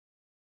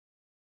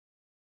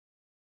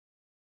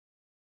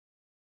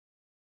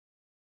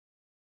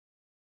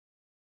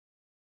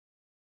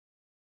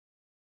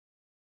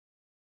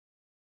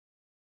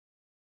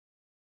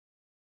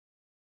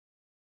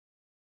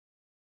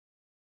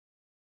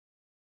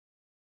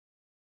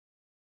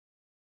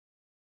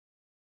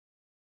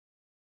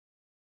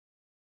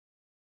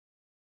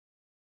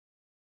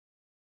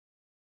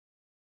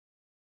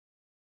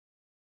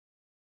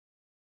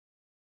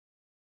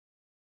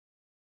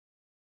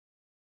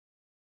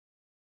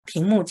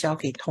屏幕交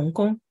给同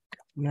工，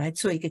我们来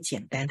做一个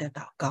简单的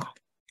祷告。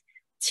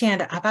亲爱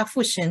的阿爸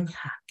父神，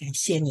感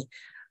谢你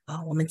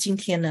我们今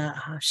天呢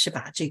是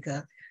把这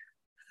个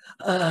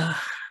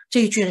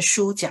这一卷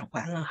书讲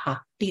完了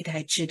历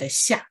代志的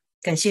下，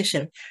感谢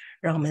神，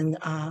让我们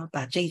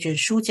把这一卷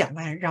书讲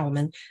完，让我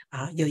们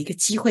有一个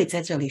机会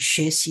在这里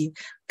学习，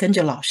跟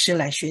着老师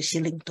来学习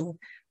领读。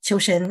求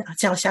神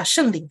降下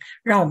圣灵，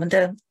让我们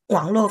的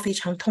网络非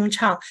常通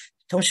畅，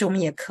同时我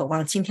们也渴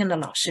望今天的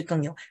老师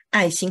更有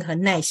爱心和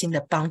耐心的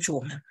帮助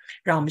我们，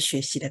让我们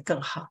学习得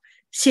更好。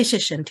谢谢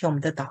神听我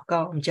们的祷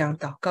告，我们这样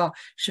祷告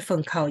是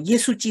奉靠耶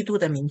稣基督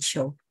的名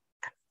求，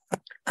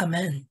阿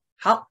们。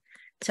好，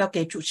交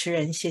给主持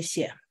人，谢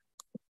谢。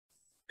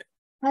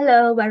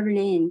 Hello,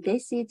 Marilyn.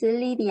 This is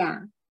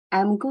Lydia.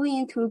 I'm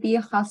going to be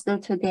host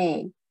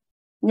today.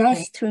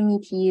 Nice to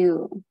meet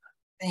you.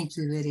 Thank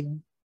you,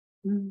 Lydia.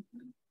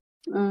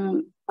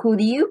 Could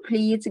you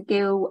please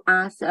give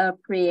us a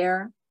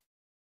prayer?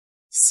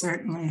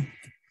 Certainly.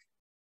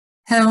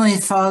 Heavenly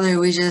Father,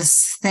 we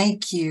just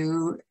thank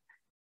you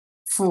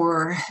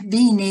for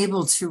being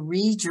able to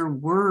read your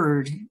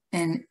word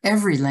in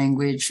every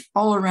language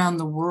all around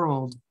the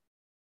world.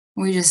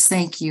 We just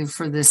thank you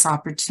for this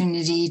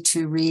opportunity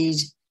to read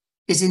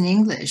it in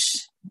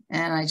English.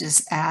 And I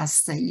just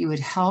ask that you would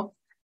help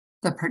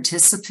the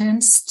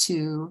participants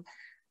to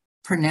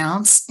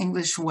pronounce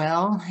English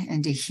well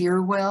and to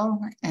hear well,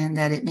 and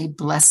that it may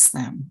bless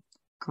them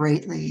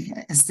greatly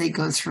as they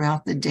go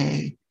throughout the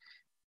day.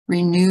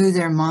 Renew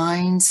their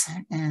minds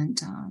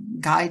and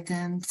guide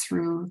them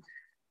through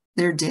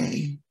their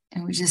day.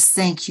 And we just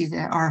thank you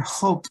that our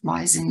hope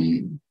lies in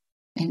you.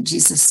 In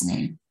Jesus'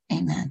 name,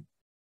 amen.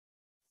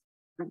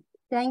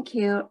 Thank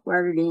you,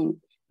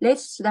 Marilyn.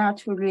 Let's start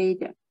to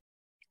read.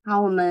 好，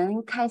我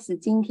们开始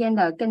今天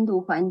的跟读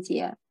环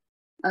节。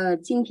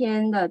今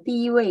天的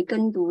第一位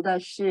跟读的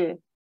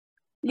是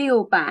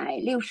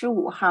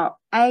665号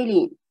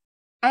Eileen,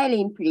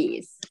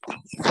 please.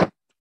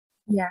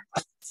 Yeah.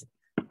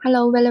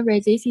 Hello,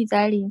 Valerie. This is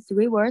Eileen.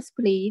 3 words,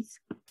 please.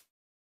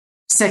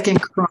 2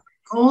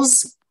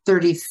 Chronicles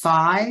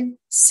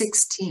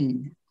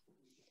 35:16.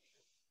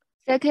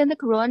 2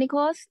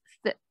 Chronicles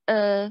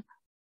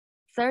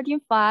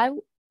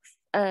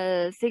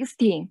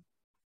 35:16.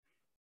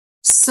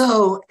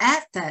 So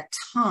at that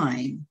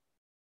time,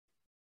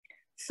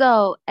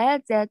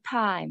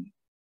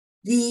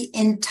 the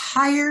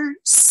entire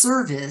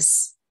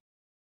service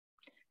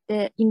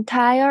of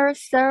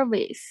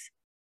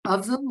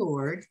the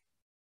Lord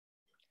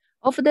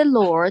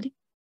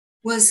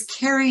was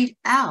carried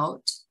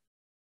out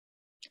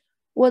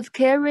for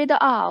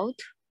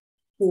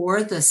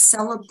the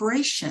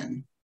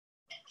celebration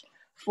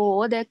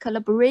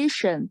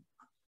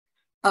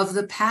of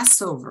the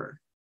Passover.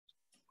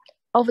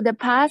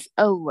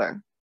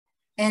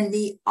 And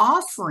the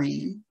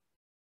offering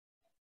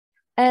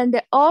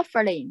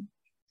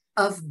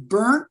of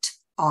burnt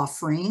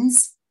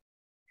offerings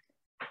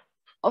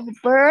on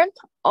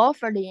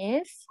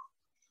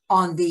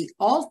the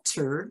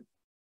altar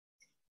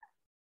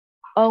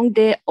of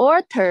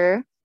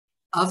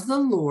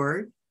the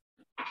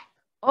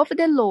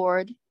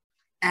Lord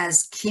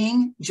as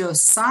King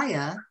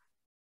Josiah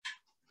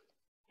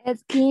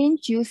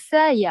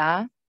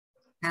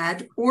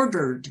had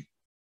ordered.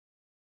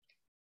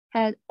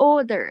 Thank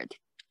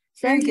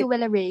you,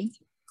 Valerie.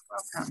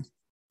 Welcome.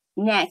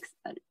 Next,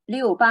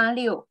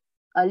 686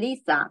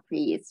 Alisa,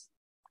 please.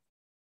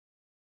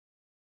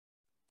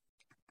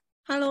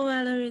 Hello,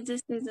 Valerie.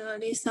 This is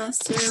Alisa.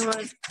 3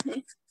 words,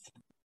 please.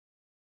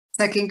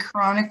 2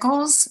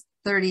 Chronicles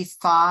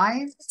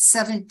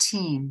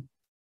 35:17.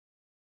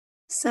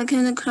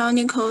 2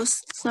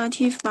 Chronicles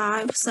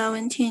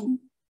 35:17.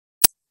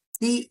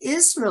 The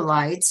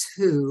Israelites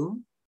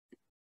who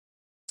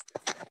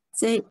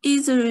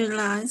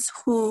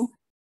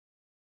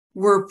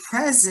were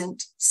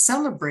present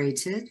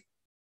celebrated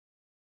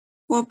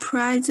the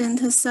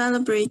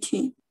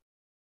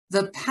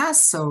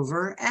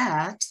Passover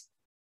at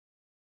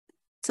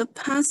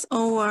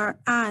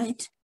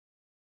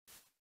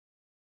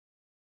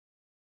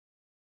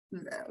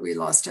we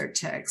lost our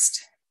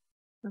text.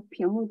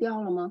 屏幕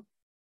掉了吗？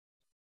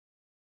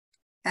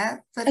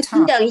 At the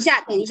time. 等一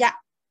下。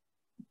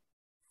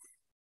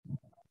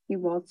It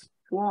was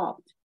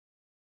dropped.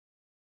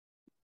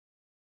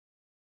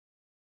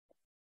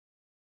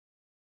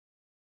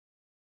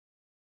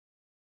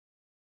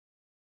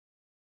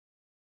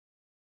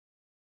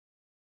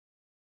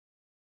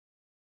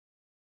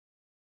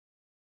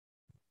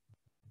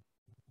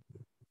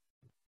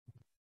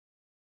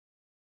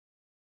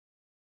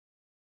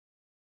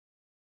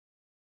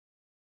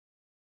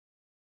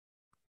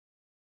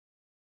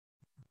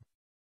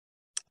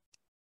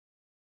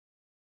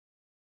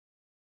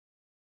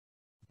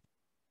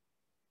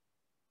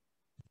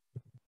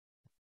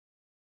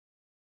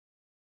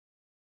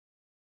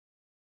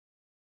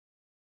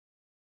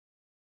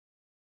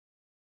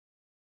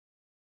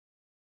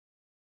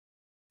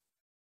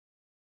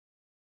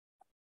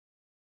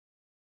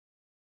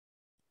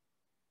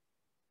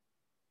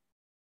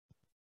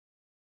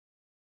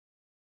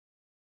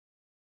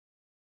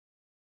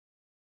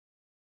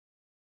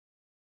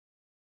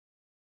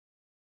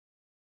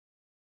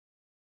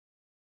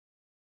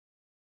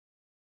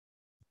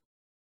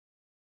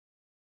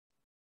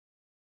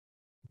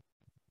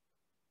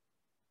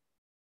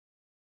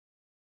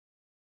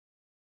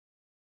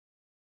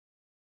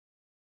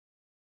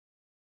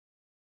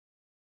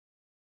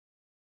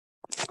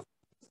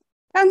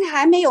 刚才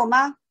还没有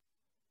吗？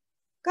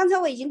刚才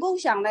我已经共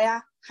享了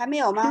呀，还没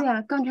有吗？对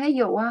呀，刚才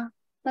有啊，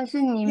但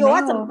是你有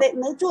啊，没有，怎么没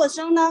做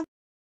声呢？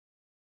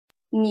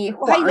你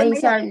我还以为没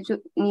有。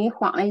你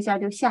晃了一下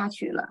就下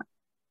去了。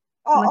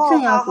哦我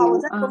正要好，我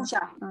读再共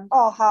享。嗯。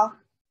好。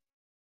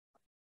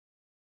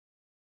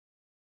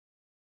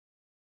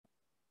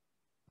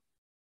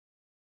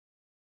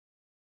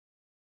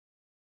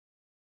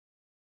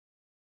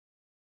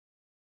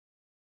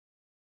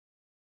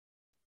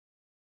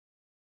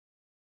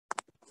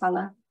好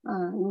了，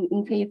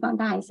你可以放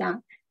大一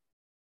下。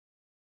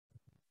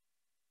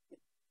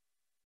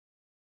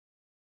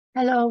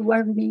Hello,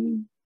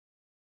 Valerie.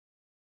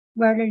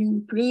 Valerie,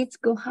 please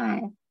go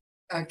ahead.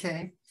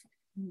 Okay.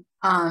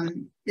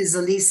 Is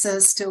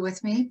Elisa still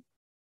with me?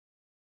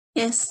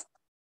 Yes.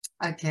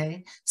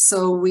 Okay.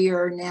 So we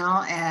are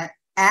now at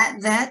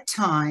that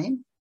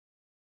time.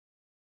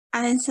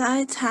 At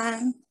that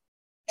time.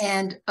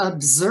 And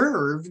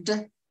observed.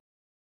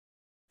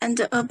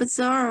 And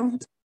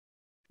observed.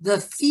 The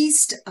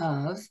feast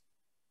of.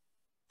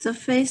 The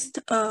feast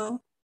of.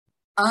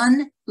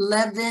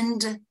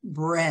 Unleavened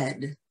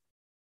bread.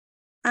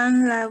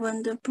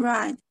 Unleavened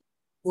bread.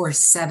 For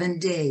 7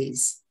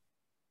 days.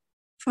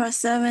 For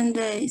 7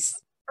 days.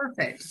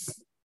 Perfect.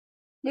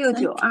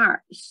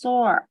 692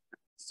 Soar,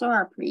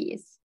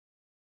 please.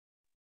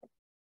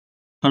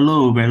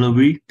 Hello,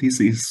 Valerie. This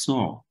is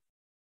Saul.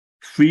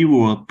 3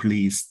 word,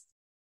 please.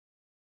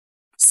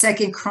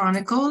 2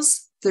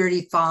 Chronicles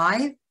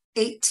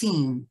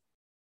 35:18.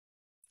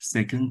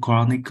 2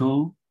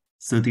 Chronicles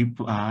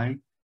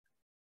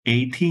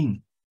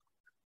 35:18.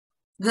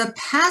 The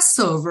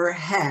Passover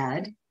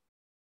had.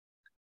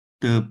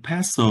 The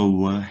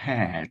Passover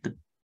had.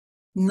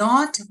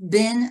 Not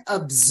been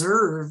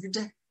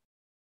observed.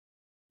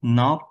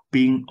 Not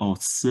been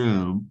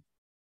observed.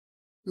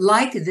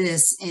 Like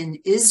this in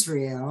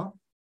Israel.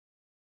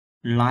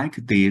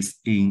 Like this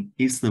in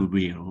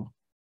Israel.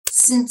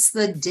 Since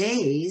the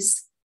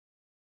days.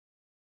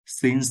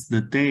 Since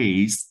the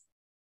days.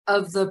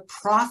 Of the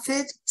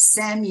prophet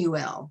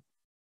Samuel.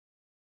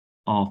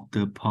 Of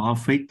the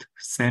prophet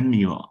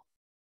Samuel.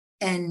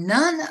 And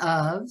none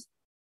of.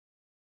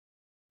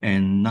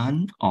 And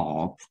none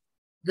of.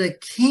 The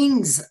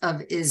kings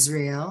of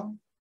Israel.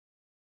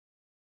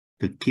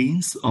 The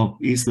kings of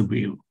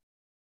Israel.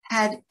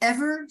 Had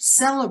ever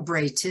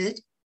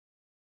celebrated.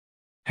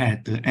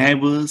 Had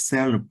ever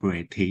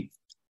celebrated.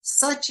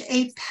 Such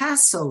a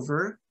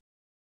Passover.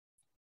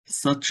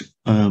 Such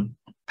a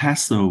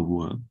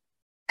Passover.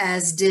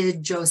 As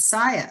did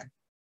Josiah.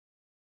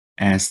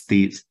 As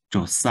did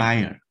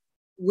Josiah.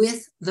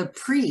 With the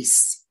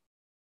priests.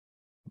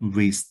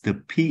 With the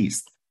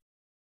priests.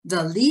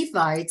 The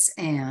Levites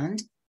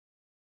and.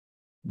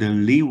 The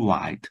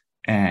Levite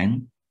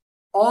and.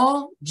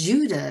 All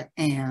Judah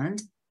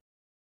and.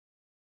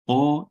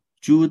 All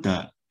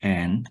Judah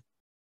and.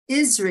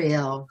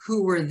 Israel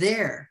who were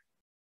there.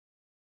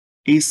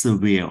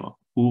 Israel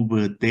who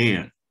were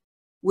there.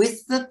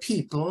 With the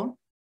people.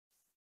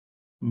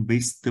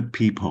 With the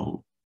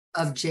people.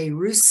 Of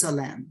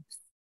Jerusalem.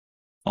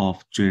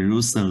 Of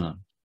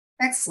Jerusalem.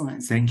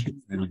 Excellent. Thank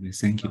you.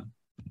 Thank you.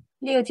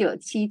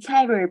 697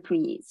 Tyler,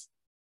 please.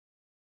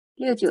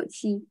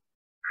 697.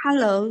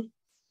 Hello.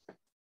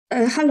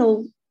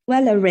 Hello,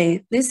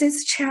 Valerie. This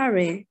is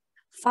Cherry.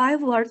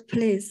 5 words,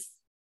 please.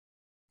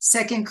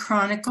 2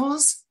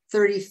 Chronicles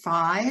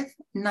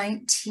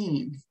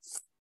 35:19.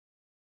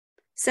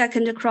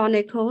 2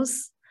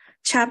 Chronicles,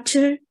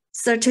 chapter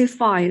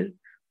 35,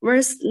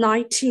 verse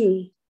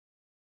 19.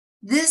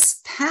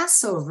 This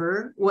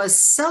Passover was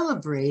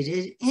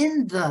celebrated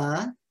in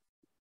the.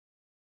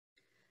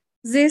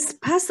 This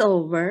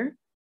Passover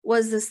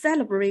was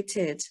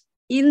celebrated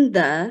in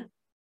the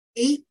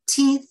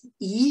 18th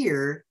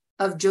year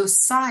of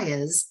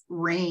Josiah's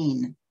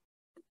reign.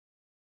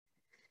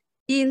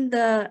 In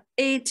the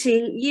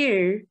 18th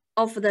year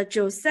of the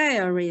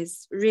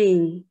Josiah's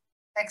reign.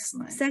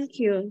 Excellent. Thank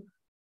you.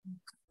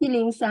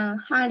 703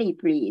 Holly,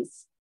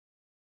 please.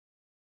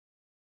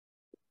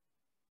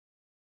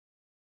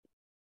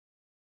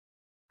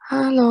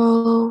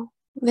 Hello,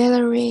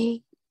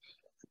 Valerie.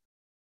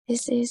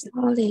 This is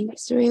Holly.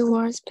 3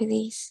 words,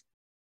 please.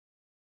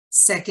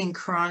 2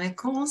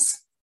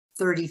 Chronicles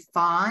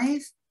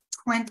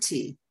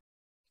 35:20.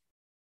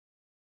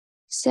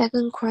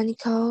 2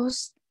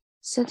 Chronicles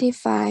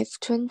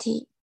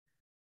 35:20.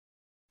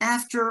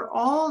 After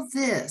all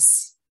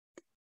this.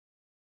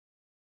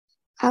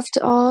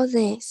 After all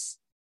this.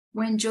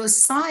 When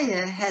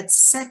Josiah had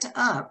set.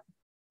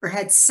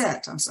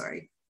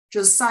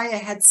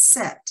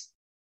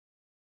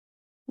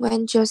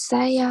 When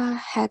Josiah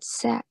had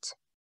set.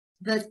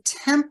 The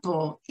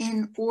temple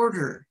in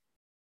order.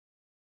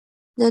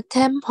 The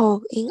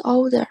temple in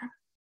order.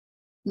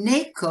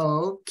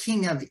 Necho,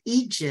 king of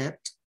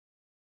Egypt.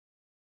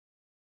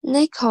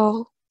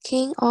 Necho,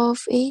 king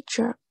of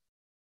Egypt.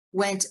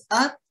 Went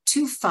up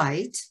to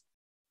fight.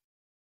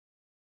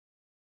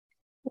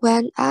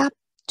 Went up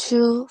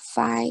to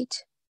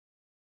fight.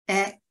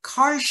 At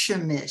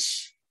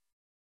Carchemish.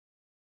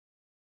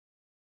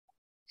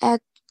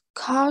 At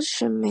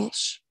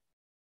Carchemish,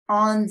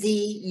 on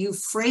the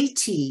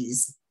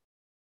Euphrates.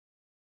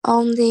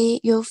 on the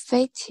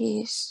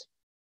Euphrates,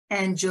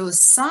 And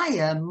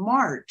Josiah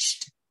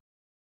marched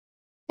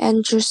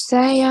and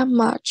Josiah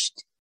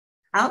marched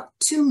out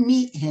to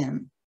meet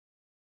him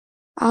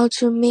out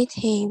to meet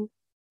him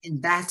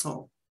in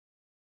battle.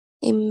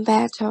 in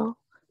battle.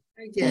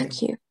 Very good.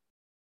 Thank you.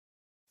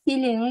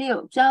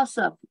 706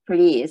 Joseph,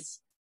 please.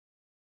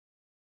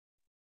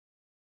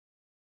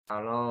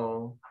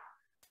 Hello,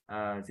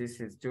 this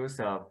is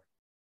Joseph.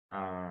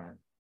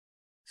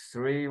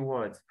 3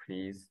 words,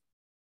 please.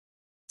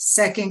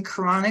 2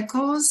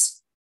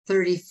 Chronicles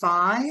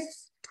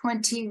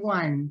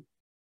 35:21.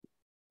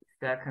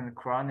 2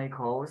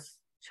 Chronicles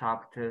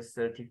chapter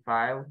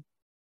 35,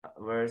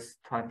 verse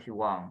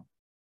 21.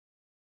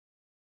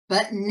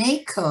 But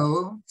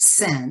Necho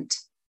sent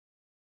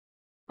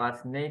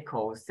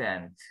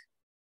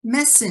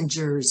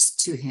messengers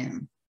to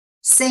him,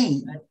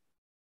 saying,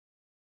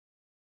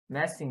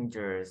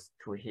 messengers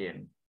to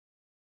him,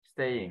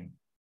 saying,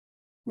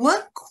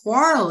 What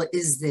quarrel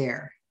is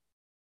there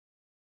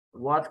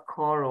what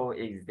quarrel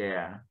is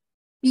there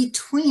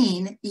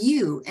between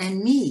you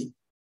and me,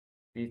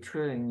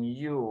 between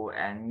you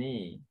and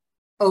me,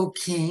 O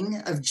King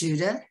of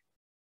Judah?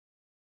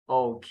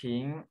 O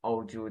King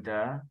of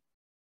Judah?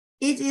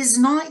 It is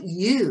not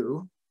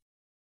you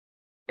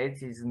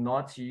It is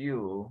not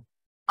you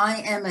I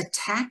am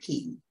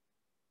attacking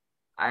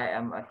I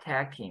am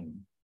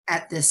attacking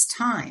at this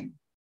time,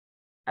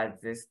 at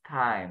this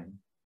time,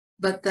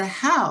 but the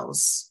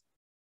house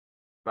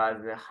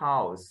but the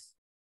house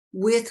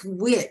with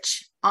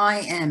which I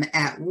am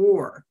at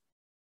war.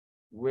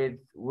 with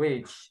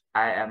which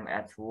I am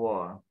at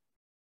war.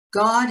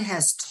 God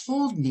has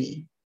told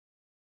me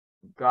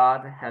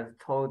God has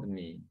told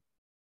me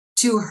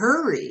to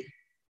hurry.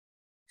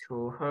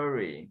 to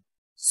hurry.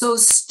 So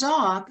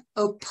stop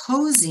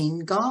opposing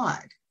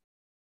God,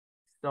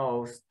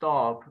 So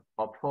stop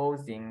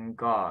opposing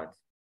God,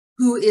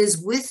 who is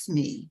with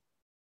me,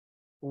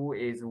 who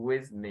is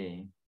with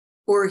me,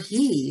 or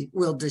he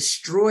will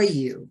destroy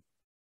you.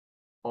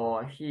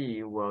 or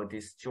he will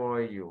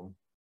destroy you.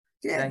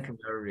 Good. Thank you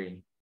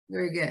very.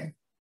 Very good.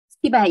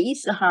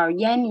 710号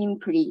Yamin,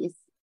 please.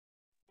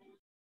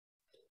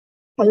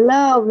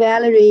 Hello,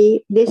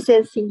 Valerie. This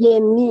is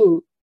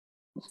Yemin.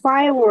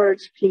 5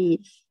 words,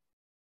 please.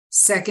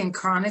 2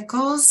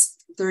 Chronicles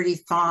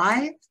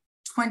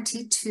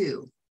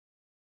 35:22.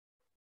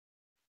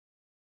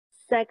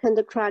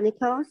 2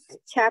 Chronicles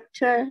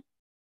chapter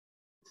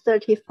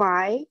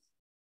 35:22.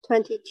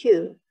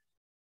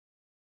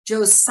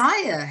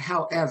 Josiah,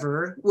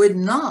 however, would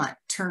not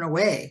turn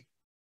away.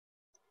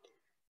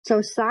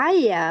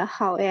 Josiah,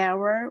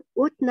 however,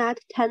 would not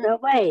turn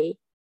away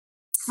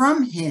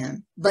From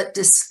him, but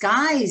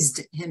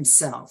disguised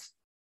himself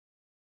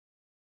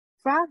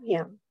from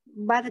him,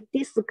 but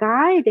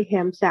disguised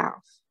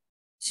himself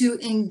to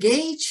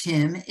engage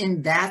him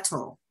in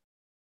battle.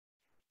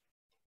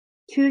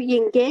 to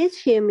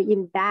engage him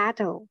in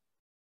battle.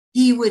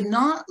 He would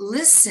not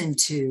listen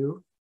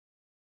to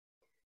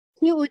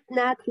He would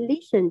not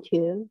listen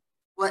to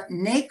what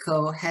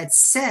Necho had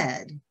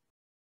said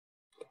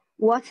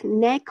what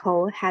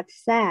Necho had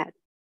said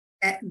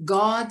at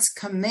God's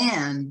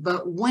command,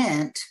 but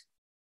went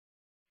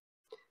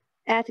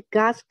at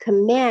God's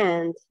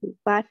command,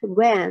 but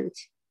went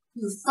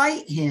to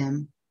fight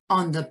him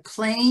on the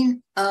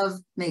plain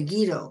of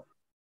Megiddo.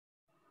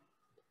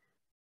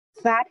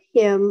 fight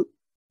him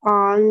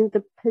on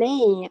the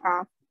plain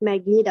of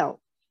Megiddo.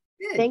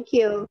 Good. Thank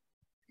you.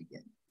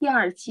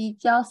 727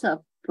 Joseph,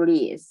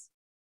 please.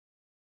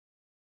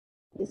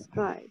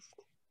 Disguised.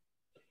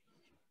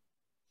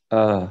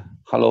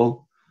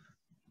 Hello.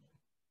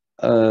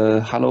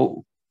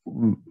 Hello,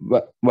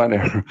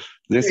 Valerie.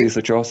 This is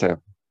Joseph.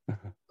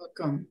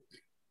 Welcome.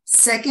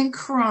 2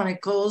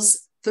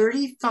 Chronicles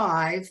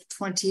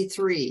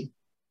 35:23.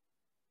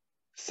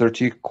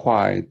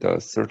 35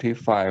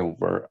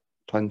 verse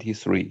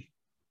 23.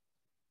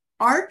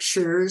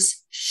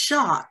 Archers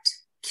shot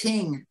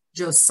King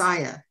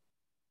Josiah,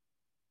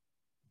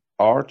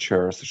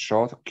 Archers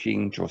shot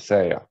King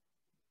Josiah,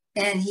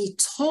 and he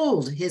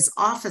told his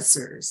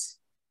officers,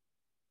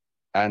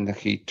 and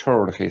he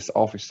told his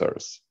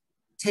officers,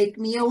 Take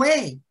me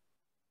away.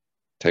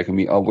 Take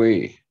me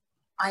away.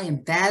 I am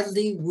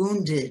badly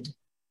wounded.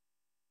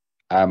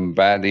 I'm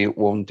badly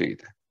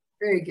wounded.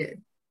 Very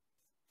good.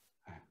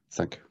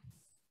 Thank you.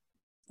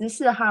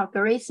 14号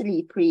Grace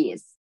Lee,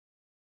 please.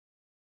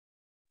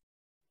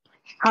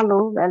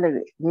 Hello,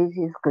 Valerie. This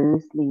is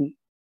Grace Lee.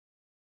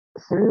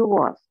 3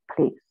 words,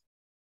 please.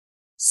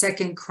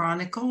 2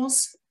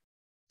 Chronicles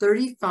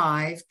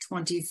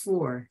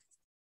 35:24.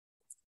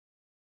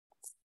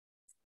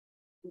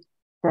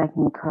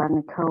 2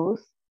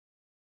 Chronicles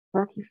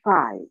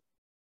 35,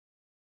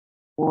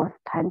 verse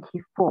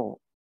 24.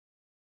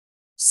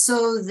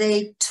 So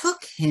they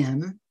took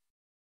him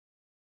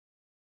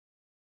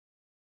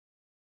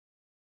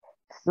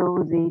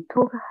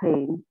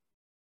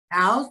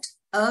out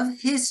of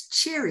his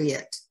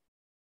chariot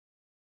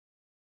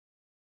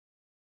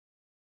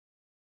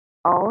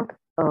out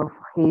of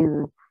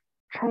his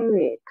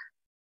chariot,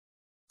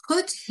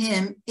 put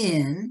him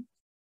in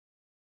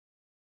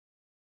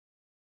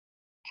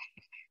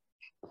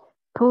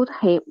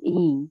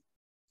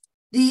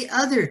the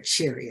other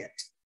chariot.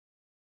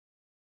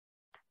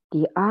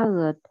 The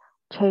other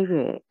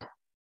chariot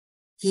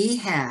He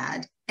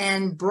had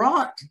and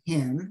brought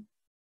him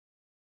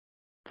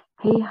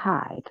he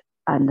had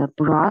and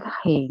brought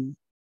him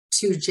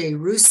to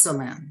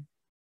Jerusalem,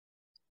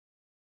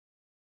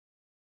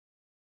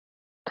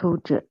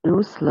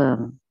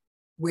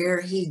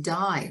 where he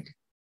died.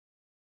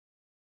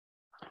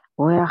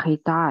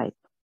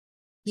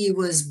 He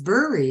was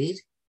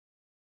buried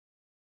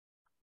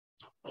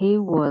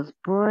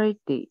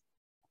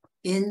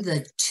in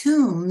the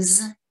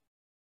tombs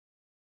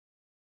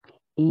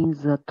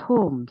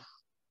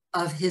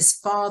of his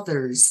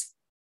fathers,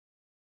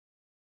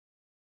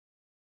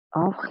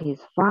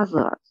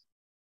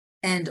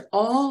 and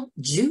all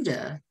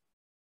Judah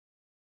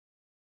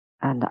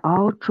and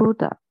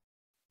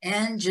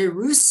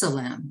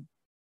Jerusalem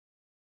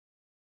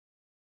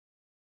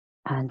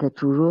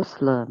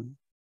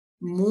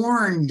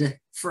mourned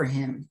for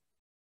him.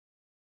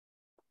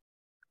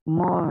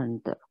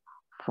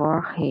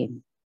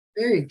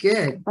 Very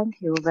good.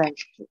 Thank you very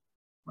much.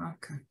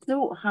 Welcome.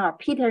 15号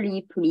Peter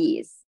Lee,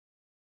 please.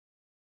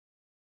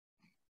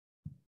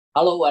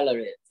 Hello,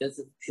 Valerie. This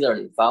is Peter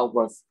Lee. 5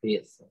 words,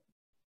 please.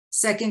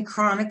 2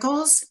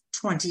 Chronicles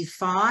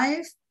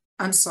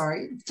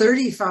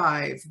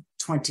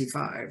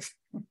 35:25.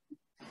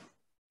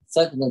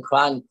 2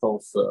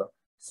 Chronicles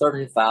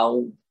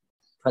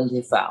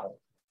 35:25.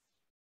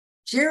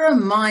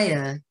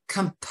 Jeremiah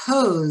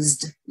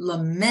composed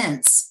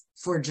laments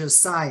for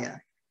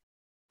Josiah.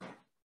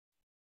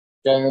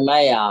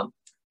 Jeremiah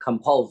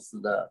composed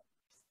the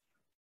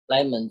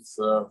laments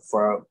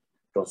for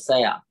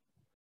Josiah.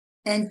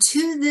 And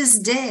to this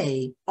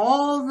day,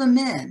 all the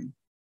men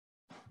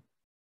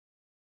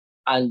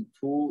and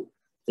to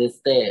this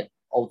day,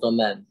 all the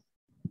men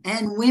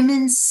and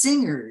women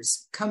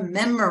singers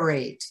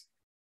commemorate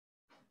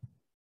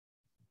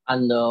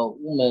and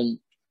women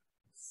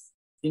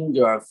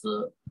singers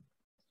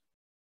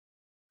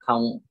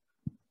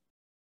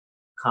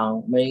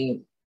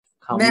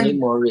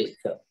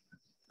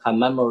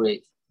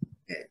commemorate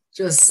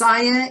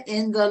Josiah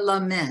in the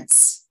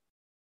laments.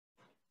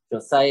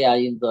 Josiah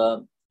in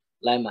the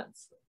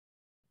laments.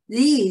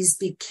 These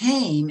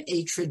became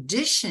a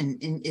tradition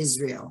in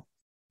Israel.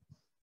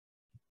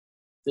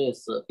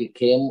 This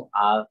became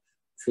a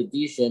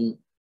tradition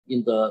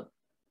in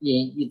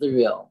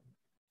Israel.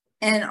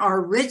 And are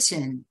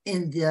written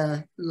in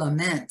the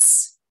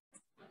laments.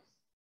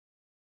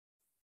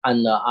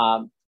 And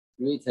are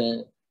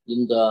written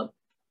in the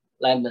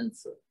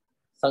laments.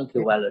 Thank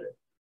you, Valerie.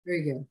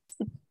 Very good.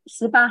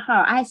 18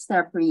号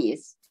Esther,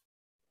 please.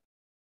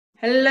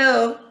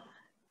 Hello.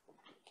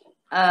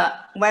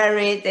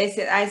 Valerie, this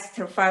is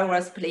Esther. 5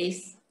 words,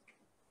 please.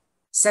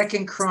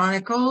 2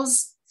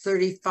 Chronicles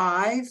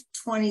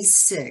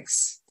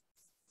 35:26.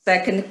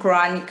 2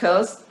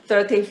 Chronicles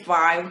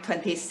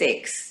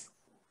 35:26.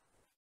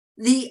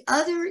 The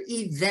other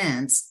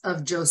events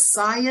of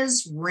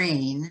Josiah's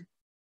reign.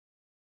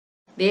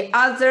 The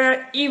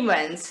other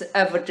events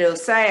of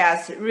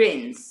Josiah's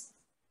reigns.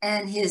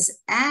 And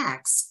his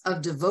acts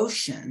of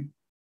devotion.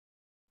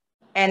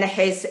 And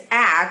his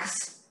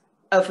acts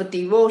of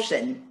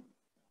devotion.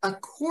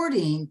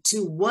 According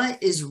to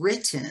what is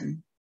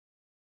written.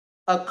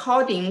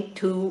 According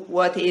to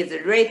what is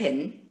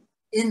written.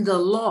 In the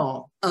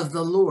law of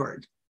the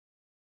Lord.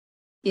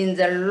 In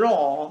the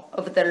law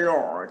of the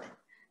Lord.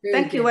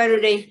 Thank you,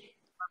 Valerie.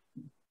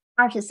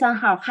 23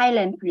号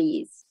Helen,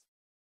 please.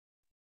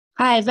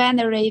 Hi,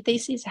 Valerie.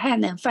 This is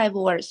Helen. 5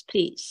 words,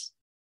 please.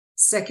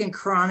 2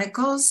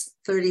 Chronicles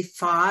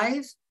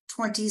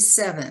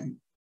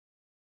 35:27.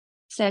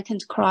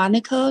 2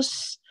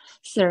 Chronicles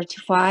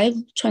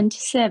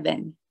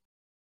 35:27.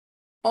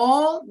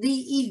 All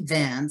the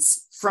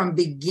events from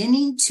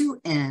beginning to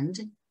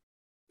end.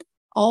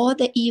 All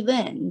the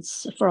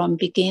events from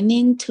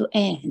beginning to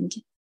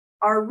end.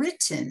 Are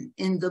written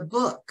in the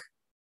book.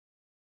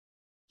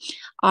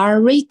 Are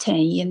written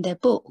in the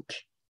book.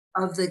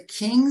 Of the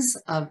kings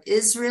of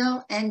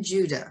Israel and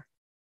Judah.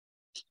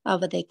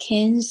 Of the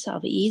kings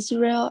of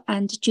Israel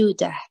and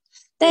Judah.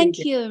 Thank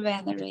you,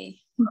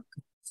 Valerie.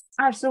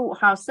 25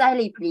号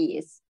Sally,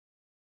 please.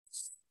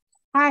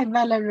 Hi,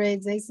 Valerie.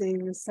 This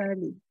is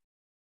Sally.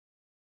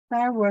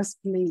 5 words,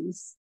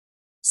 please.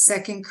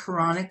 2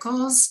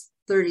 Chronicles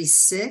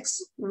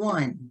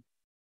 36:1.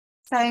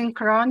 2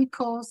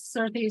 Chronicles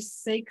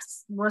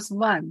 36, verse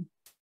 1.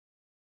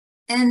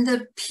 And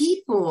the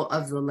people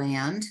of the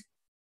land.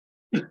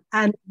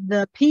 And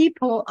the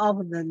people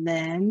of the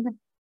land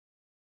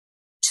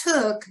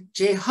took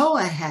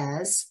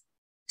Jehoahaz,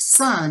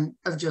 son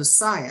of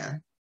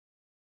Josiah.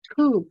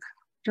 Took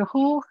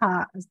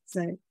Jehoahaz,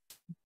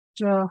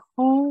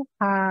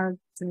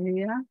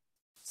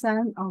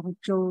 son of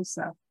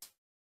Joseph.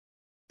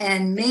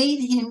 And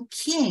made him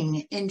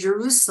king in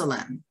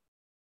Jerusalem.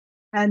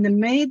 And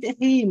made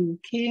him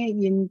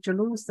king in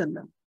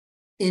Jerusalem.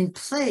 in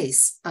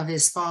place of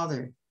his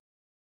father.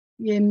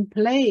 In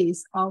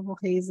place of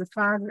his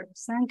father.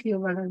 Thank you,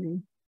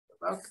 Valerie.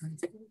 Welcome.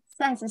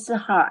 34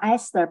号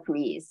Esther,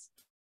 please.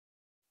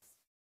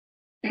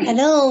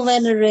 Hello,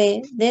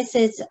 Valerie. This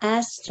is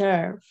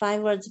Esther.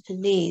 5 words,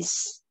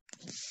 please.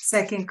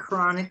 2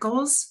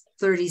 Chronicles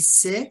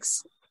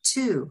 36,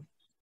 2.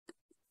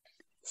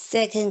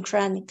 2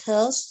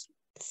 Chronicles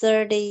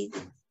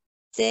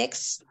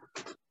 36,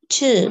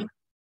 2.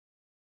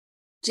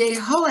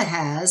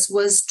 Jehoahaz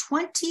was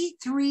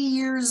 23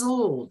 years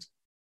old.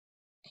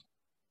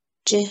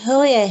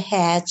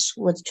 Jehoahaz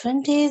was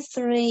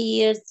 23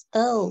 years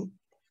old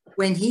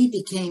when he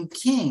became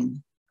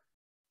king.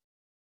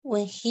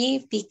 When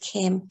he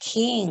became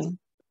king.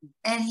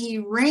 And he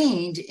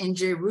reigned in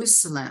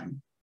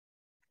Jerusalem.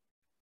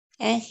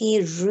 And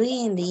he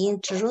reigned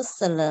in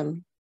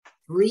Jerusalem.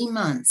 3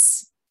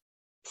 months.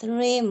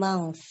 3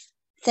 months.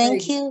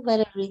 Thank you,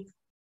 Valerie.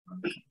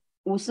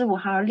 55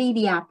号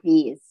Lydia,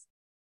 please.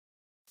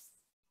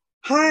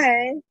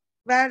 Hi,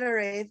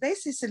 Valerie.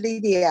 This is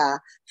Lydia.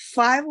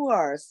 5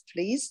 words,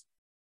 please.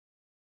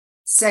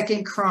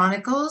 2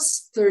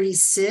 Chronicles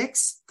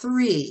 36,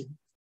 3.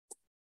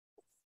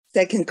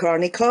 2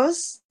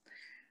 Chronicles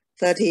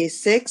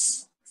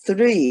 36,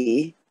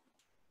 3.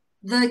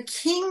 The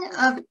king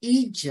of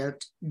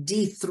Egypt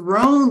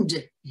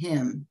dethroned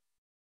him.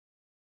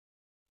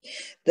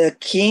 The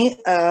king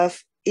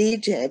of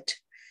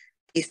Egypt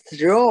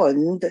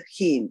dethroned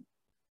him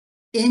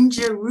in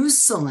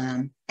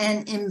Jerusalem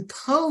and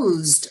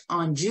imposed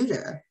on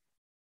Judah.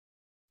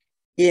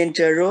 In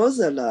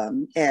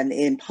Jerusalem and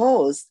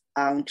imposed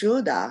on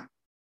Judah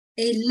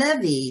a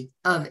levy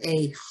of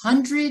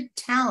 100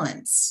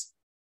 talents.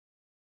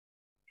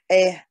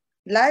 A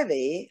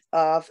levy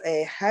of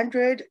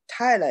 100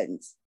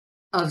 talents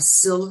of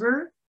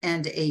silver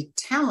and a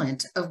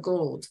talent of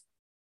gold.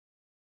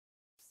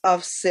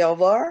 Of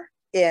silver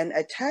and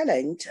a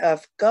talent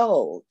of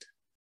gold.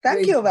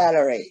 Thank you,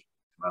 Valerie.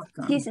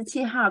 Welcome.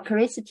 77号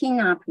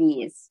Christina,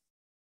 please.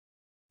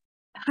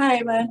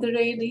 Hi,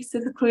 Valerie. This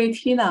is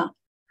Christina.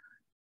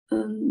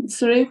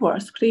 3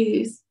 words,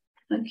 please.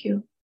 Thank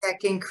you.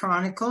 2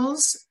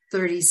 Chronicles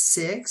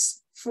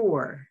 36,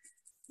 4.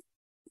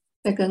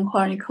 2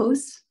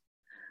 Chronicles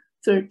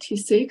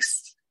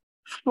 36,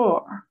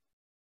 4.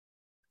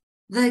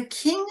 The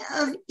king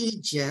of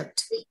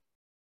Egypt.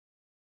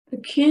 The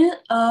king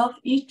of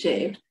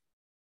Egypt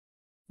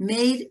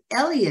made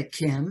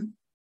Eliakim.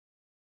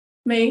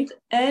 Made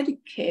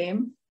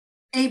Eliakim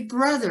a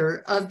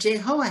brother of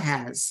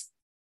Jehoahaz.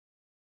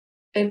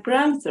 A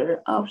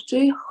brother of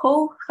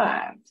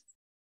Jehoahaz.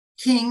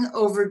 King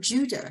over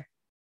Judah.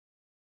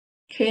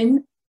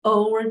 King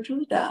over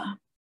Judah.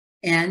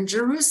 And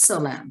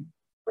Jerusalem.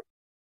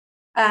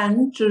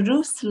 And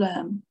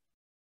Jerusalem.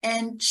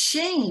 And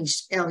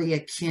changed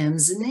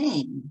Eliakim's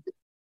name.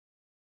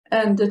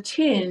 And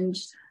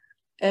changed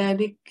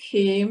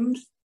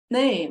Eliakim's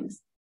name.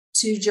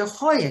 To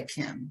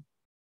Jehoiakim.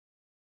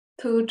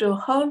 To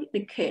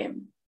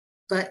Jehoiakim.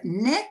 But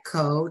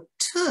Necho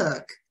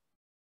took.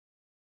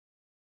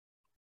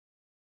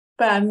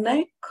 But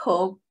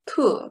Necho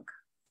took.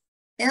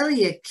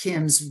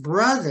 Eliakim's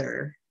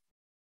brother.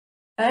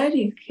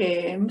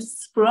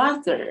 Eliakim's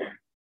brother.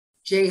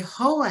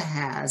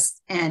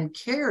 Jehoahaz and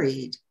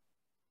carried.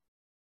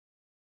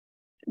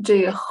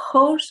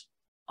 Jehoahaz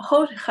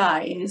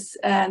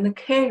and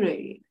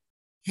carried.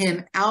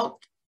 Him off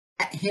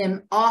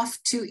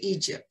to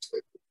Egypt.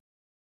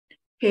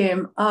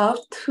 Him off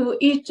to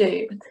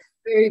Egypt.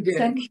 Very good.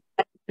 Thank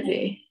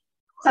you.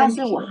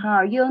 35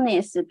号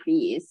Eunice,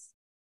 please.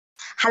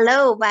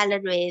 Hello,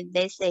 Valerie.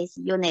 This is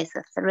Eunice.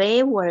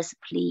 3 words,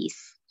 please.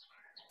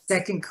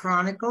 2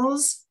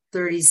 Chronicles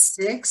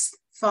 36,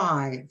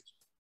 5.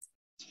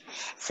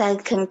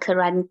 2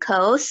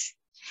 Chronicles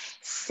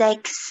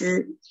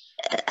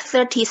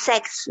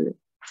 36,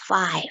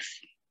 5.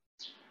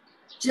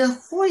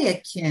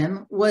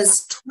 Jehoiakim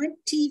was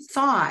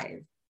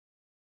 25.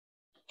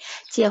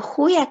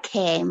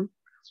 Jehoiakim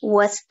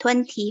was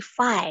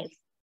 25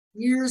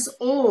 years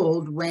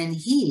old when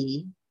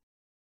he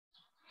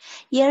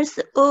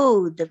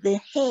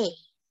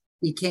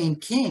became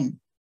king.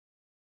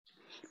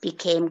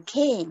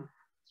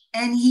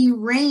 And he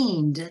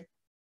reigned.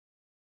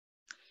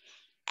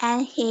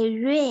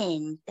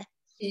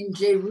 In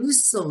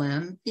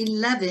Jerusalem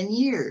 11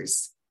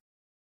 years.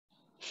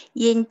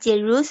 In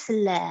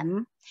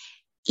Jerusalem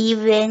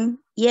 11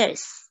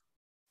 years.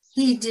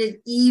 He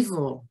did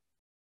evil.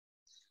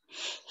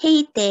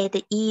 He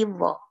did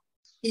evil.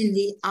 In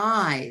the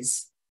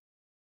eyes.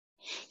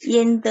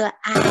 In the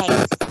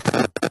eyes.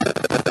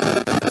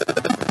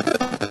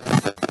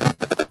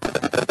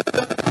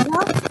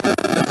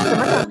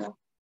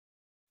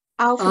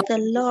 Of the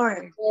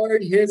Lord.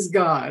 Lord his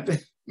God.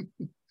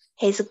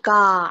 His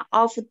God.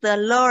 Of the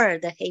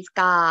Lord his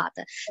God.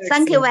 Excellent.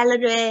 Thank you,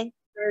 Valerie.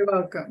 Very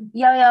welcome.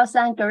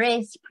 113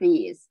 Grace,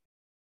 please.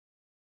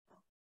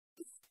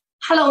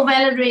 Hello,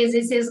 Valerie.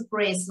 This is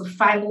Grace.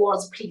 5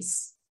 words,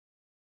 please.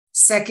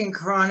 2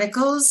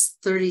 Chronicles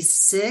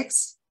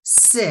 36,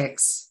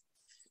 6.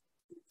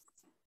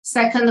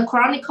 2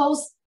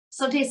 Chronicles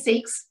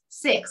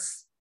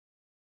 36:6.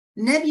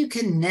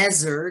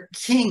 Nebuchadnezzar,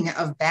 king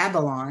of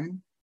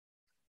Babylon,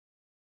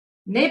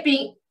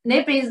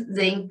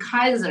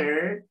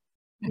 Nebuchadnezzar,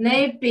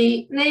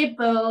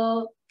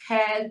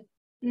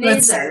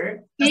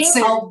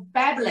 king of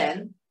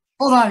Babylon.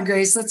 Hold on,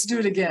 Grace. Let's do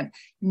it again.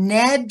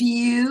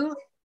 Nebuchadnezzar.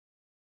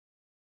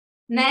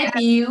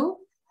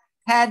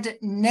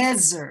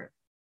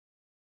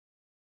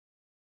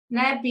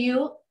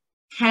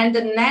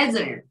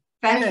 Nebuchadnezzar.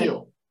 Thank Good.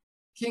 you.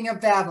 King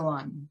of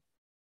Babylon.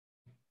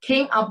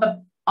 King of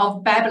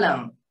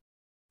Babylon.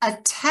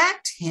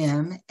 Attacked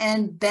him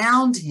and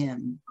bound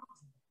him.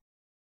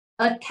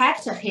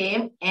 Attacked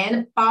him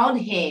and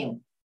bound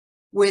him.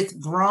 With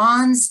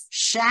bronze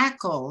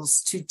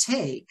shackles to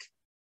take.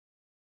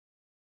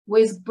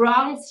 With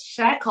bronze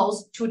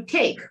shackles to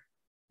take.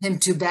 Him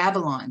to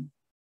Babylon.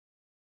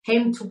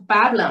 Him to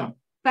Babylon.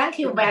 Thank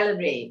you,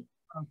 Valerie.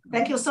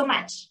 Thank you so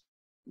much.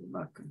 You're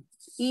welcome.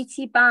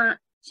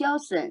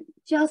 178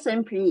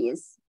 Johnson,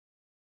 please.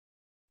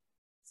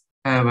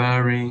 Hi,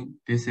 Valerie.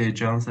 This is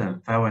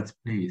Johnson. 5 words,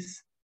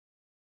 please.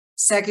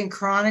 2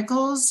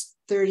 Chronicles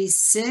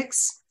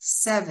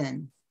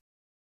 36:7.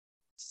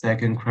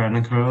 2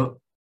 Chronicle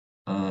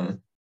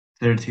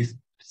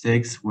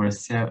 36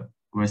 verse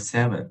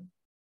 7.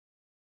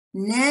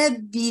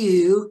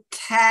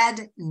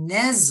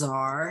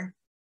 Nebuchadnezzar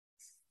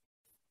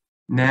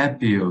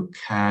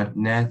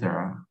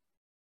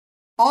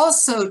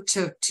also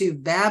took to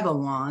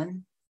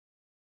Babylon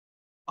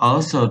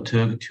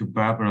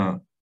articles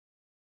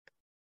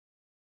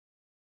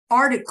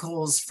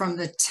from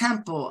the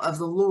temple of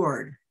the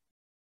Lord.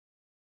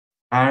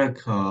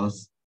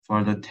 Articles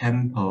for the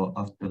temple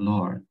of the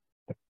Lord.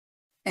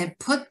 And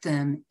put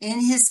them in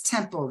his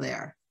temple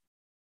there.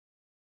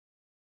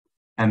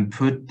 And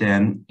put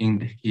them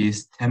in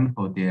his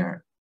temple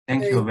there.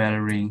 Thank you,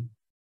 Valerie.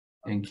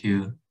 Thank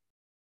you.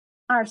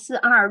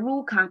 242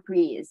 Luca,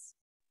 please.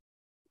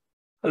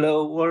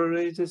 Hello,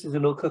 Valerie. This is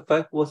Luca.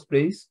 5 words,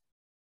 please.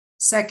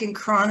 2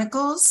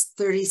 Chronicles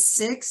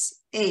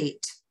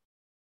 36:8.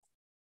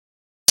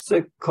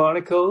 2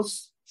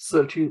 Chronicles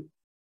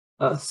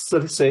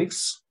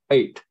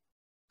 36:8.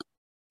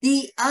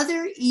 The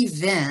other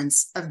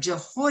events of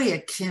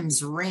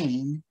Jehoiakim's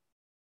reign.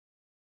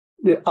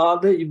 The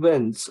other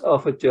events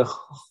of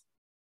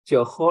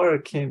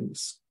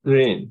Jehoiakim's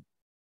reign.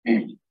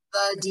 The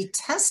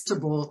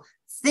detestable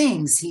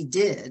things he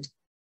did.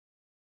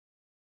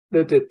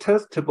 The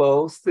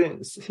detestable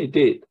things he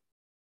did.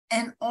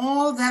 And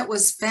all that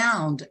was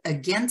found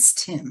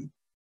against him.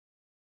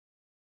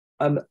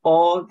 And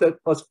all that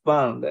was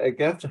found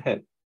against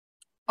him.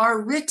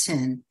 Are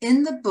written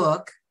in the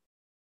book.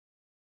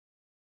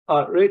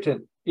 Are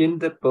written in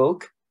the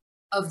book.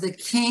 Of the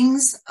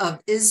kings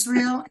of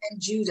Israel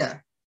and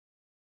Judah.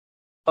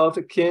 Of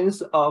the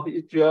kings of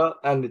Israel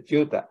and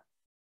Judah.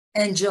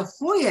 And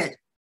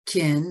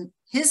Jehoiakim,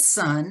 his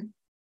son.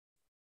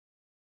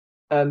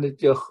 And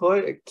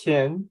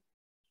Jehoiakim,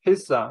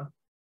 his son.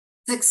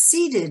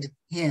 Succeeded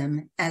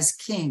him as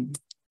king.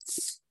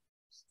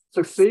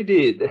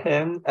 Succeeded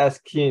him as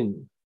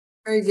king.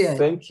 Very good.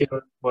 Thank you,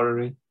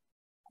 Valerie.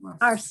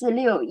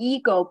 246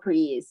 Eagle,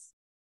 please.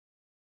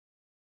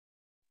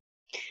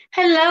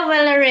 Hello,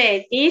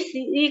 Valerie. This is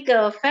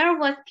Eagle. 5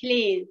 words,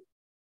 please.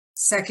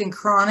 2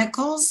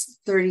 Chronicles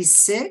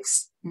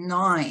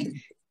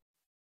 36:9.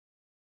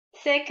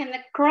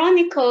 2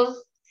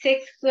 Chronicles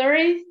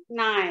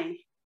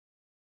 6:39.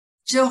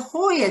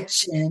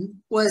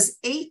 Jehoiachin was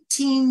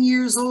 18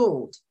 years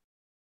old.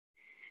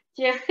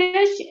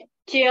 Jehoiachin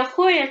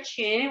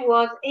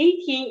was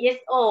 18 years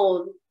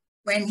old.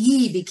 When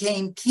he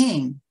became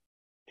king.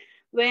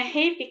 When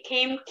he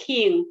became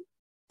king.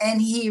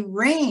 And he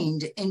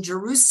reigned in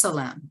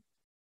Jerusalem.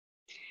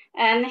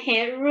 And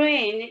he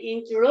reigned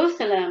in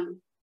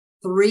Jerusalem.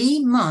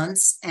 3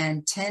 months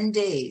and 10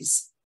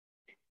 days.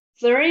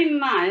 3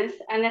 months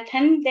and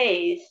 10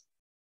 days.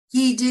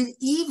 He did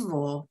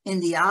evil in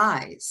the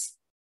eyes.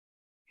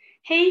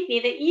 He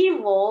did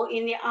evil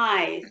in the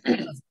eyes of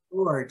the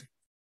Lord.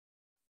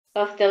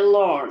 Of the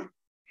Lord.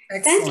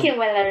 Excellent. Thank you,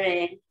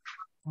 Valerie.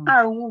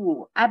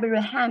 255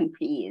 Abraham,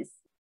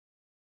 please.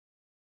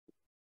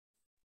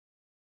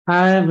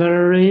 Hi,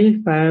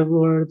 Valerie. 5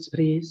 words,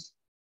 please.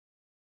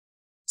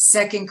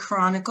 2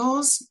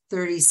 Chronicles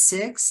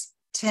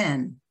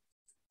 36:10.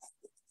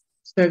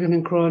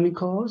 2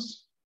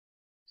 Chronicles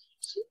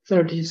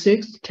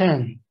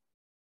 36:10.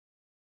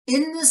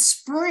 In the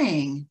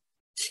spring,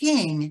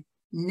 King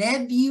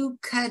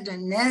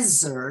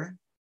Nebuchadnezzar.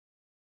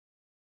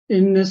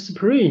 In the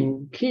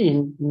spring,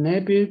 King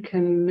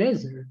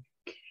Nebuchadnezzar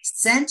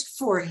sent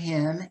for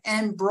him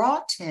and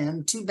brought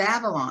him to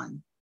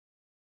Babylon.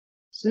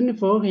 Sent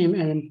for him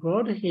and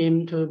brought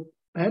him to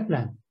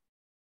Babylon.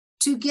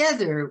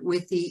 Together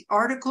with the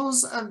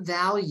articles of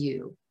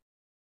value.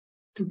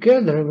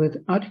 Together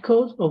with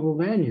articles of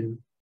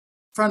value.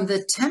 From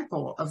the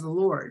temple of the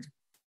Lord.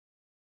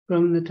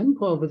 From the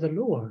temple of the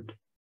Lord.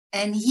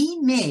 And he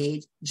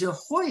made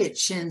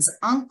Jehoiachin's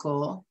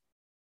uncle.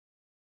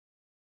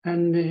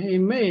 and he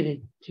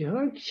made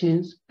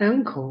Jehoiachin's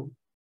uncle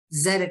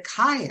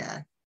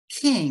Zedekiah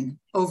king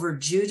over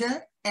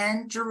Judah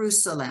and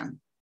Jerusalem.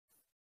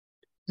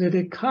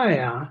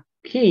 Zedekiah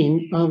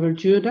king over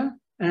Judah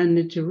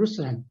and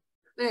Jerusalem.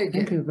 Very good.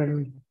 Thank you very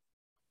much.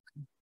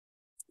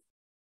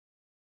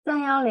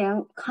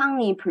 310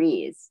 Connie,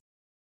 please.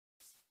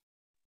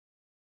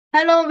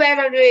 Hello,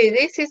 Valerie.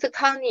 This is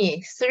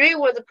Connie. 3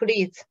 words,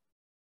 please.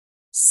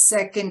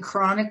 2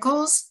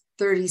 Chronicles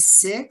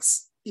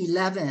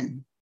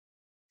 36:11.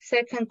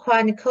 2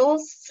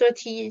 Chronicles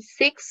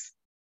 36,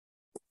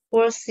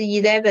 verse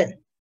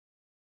 11.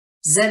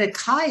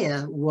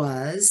 Zedekiah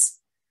was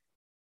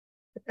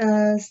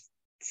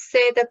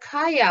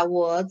Zedekiah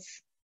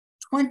was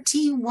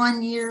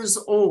 21 years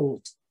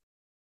old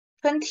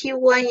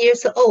 21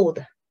 years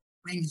old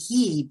when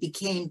he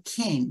became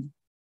king.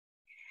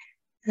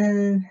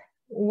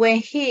 When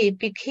he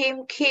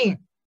became king.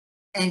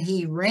 And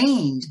he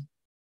reigned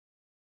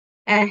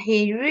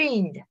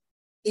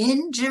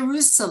in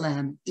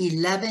Jerusalem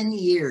 11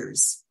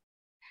 years.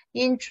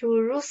 In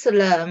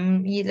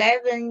Jerusalem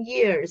 11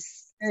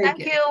 years. Thank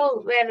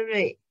you,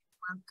 Valerie.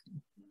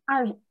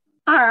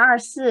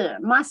 224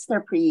 Master,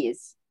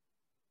 please.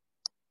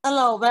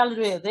 Hello,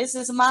 Valerie. This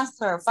is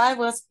Master. 5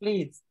 words,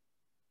 please.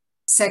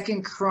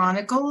 2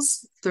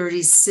 Chronicles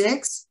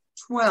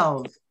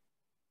 36:12.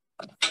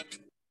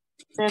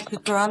 2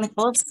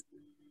 Chronicles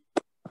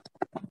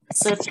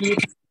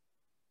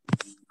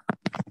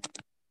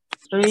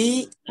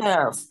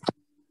 33:12.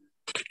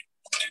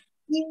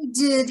 He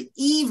did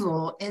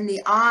evil in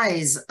the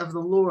eyes of the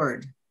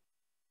Lord.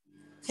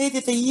 He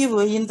did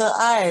evil in the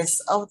eyes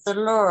of the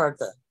Lord,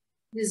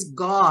 his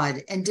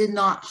God, and did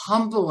not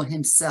humble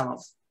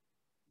himself.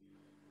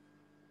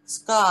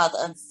 God,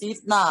 and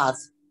did not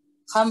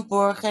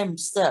humble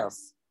himself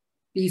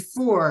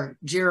before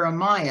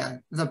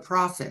Jeremiah the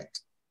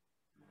prophet.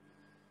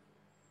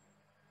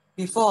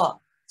 Before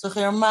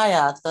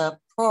Jeremiah the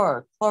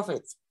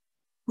prophet,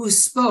 who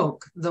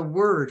spoke the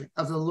word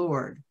of the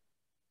Lord.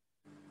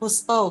 Who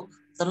spoke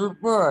the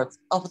word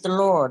of the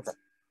Lord.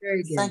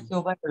 Very good. Thank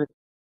you, Valerie.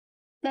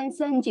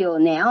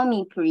 339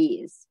 Naomi,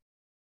 please.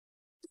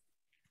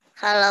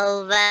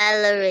 Hello,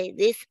 Valerie.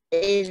 This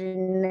is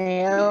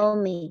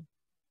Naomi.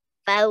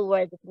 5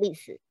 words,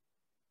 please.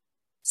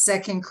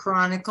 2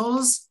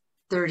 Chronicles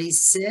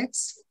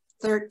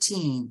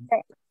 36:13.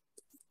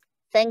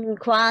 2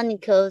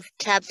 Chronicles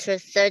chapter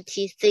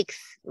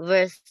 36,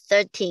 verse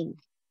 13.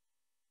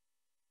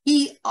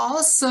 He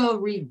also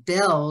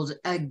rebelled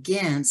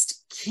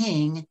against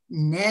King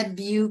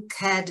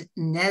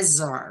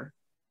Nebuchadnezzar.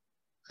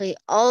 He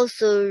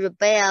also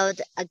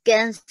rebelled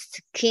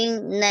against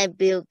King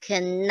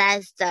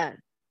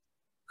Nebuchadnezzar,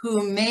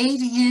 who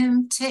made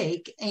him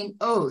take an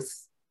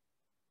oath.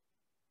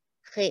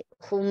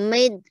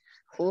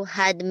 Who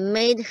had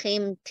made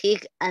him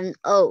take an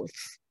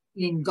oath.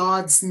 In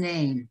God's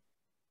name.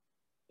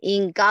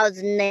 In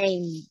God's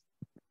name.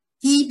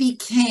 He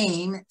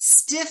became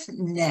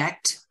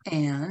stiff-necked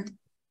and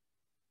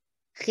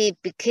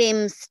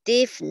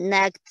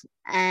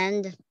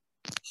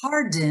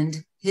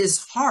hardened his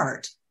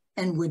heart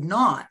and would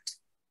not.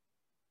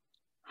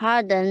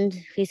 Hardened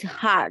his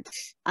heart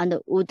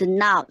and would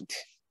not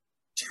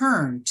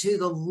turn to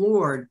the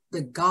Lord,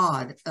 the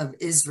God of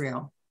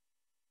Israel.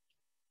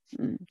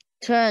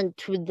 Turn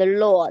to the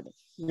Lord,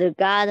 the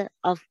God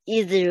of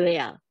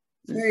Israel.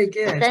 Very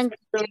good. Thank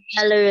you,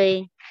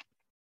 Valerie.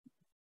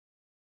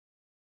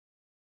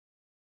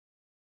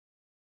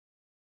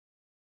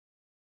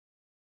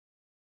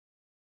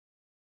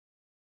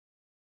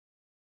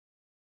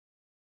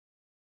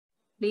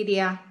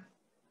 Lydia.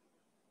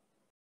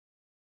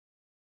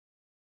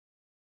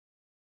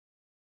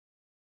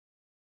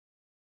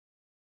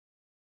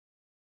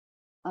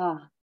 Oh,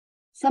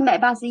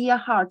 381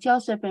号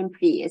Josephine,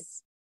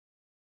 please.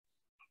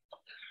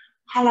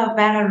 Hello,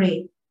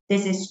 Valerie.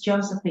 This is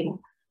Josephine.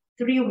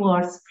 3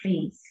 words,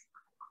 please.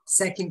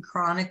 2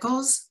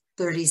 Chronicles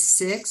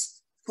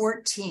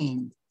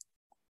 36:14.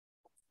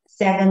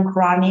 2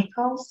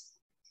 Chronicles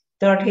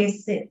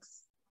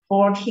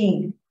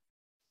 36:14.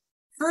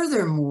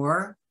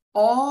 Furthermore,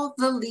 all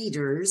the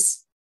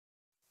leaders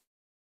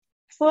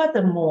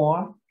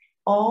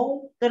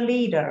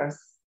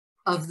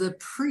of the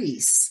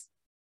priests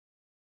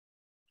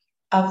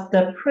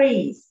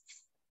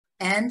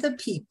and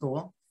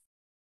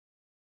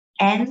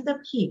the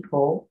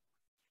people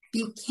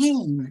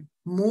became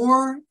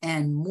more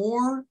and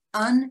more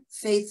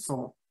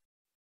unfaithful.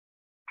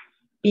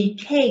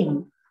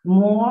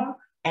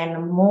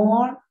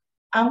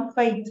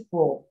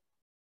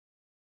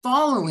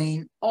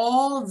 Following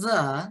all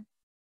the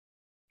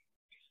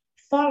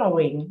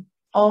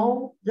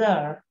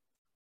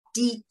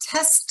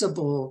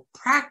detestable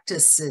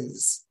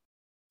practices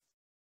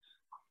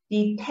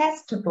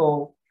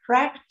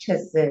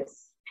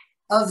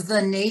of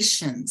the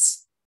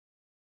nations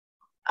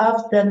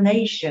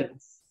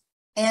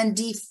and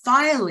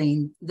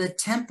defiling the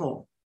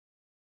temple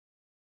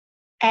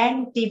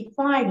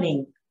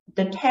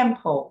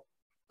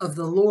of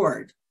the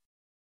Lord.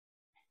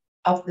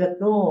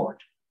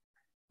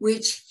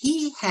 which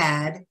he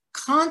had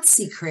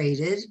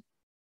consecrated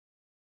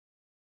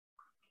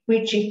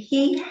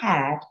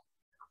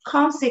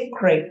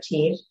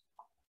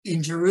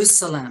in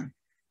Jerusalem.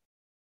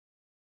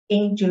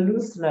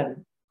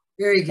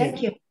 Very good.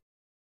 Thank you.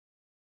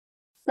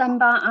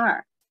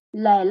 382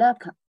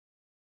 Lilac.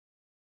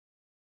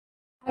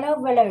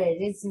 Hello, Valerie.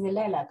 This is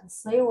Lilac.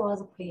 3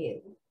 words,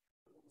 please.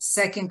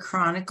 2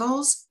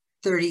 Chronicles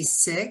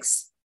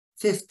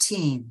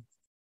 36:15.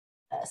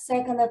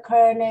 2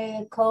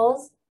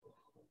 Chronicles,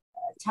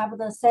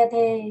 chapter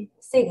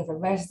 36,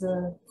 verse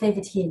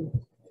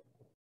 15.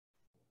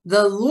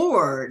 The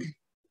Lord,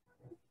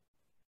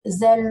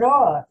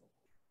 the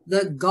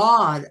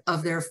God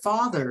of their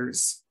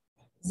fathers,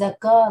 the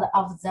God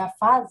of their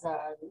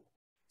fathers,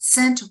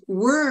 sent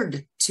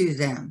word to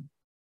them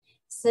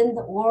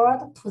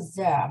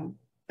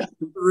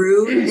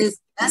through his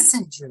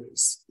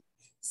messengers,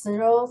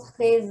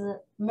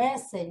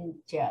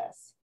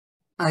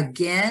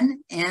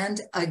 again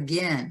and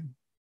again,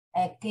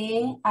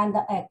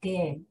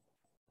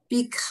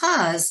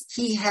 because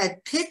he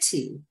had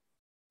pity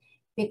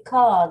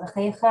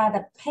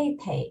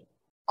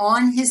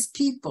on his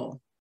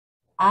people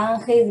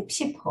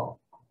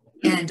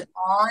and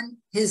on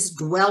his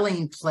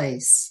dwelling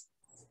place.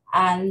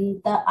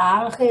 And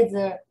on his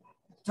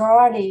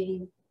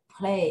dwelling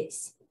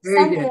place.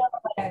 Very good.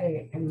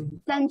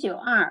 392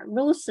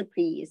 Ruth,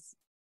 please.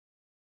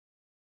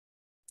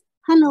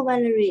 Hello,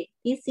 Valerie.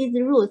 This is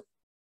Ruth.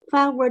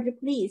 5 words,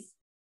 please.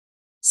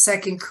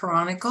 2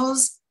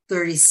 Chronicles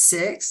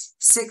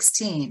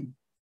 36:16.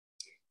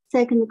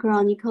 2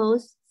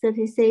 Chronicles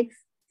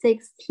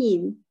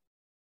 36:16.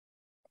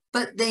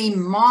 But they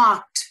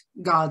mocked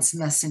God's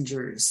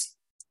messengers.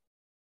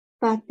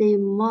 But they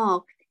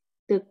mocked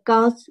the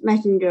God's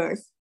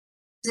messengers,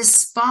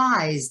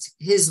 despised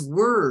his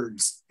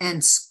words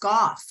and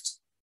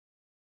scoffed.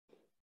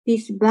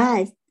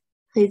 Despised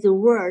his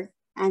words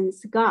and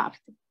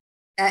scoffed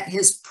at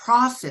his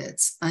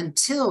prophets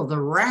until the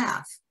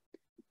wrath.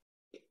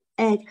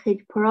 At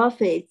his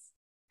prophets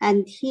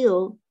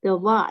until the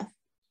wrath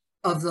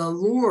of the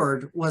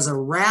Lord was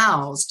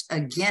aroused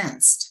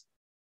against.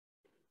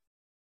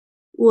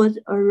 Was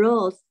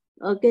aroused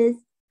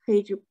against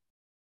his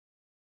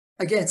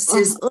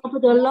of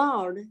the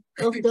Lord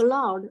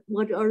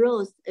was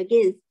aroused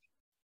against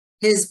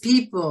his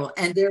people,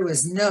 and there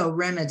was no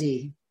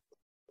remedy.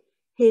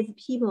 His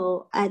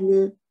people, and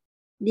there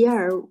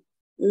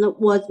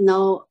was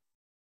no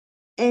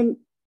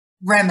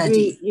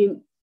remedy.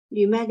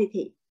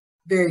 Humanity.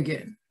 Very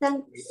good.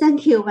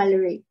 Thank you,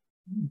 Valerie.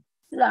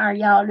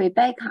 421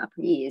 Rebecca,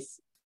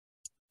 please.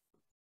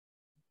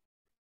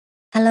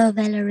 Hello,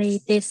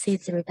 Valerie. This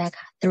is Rebecca.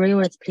 3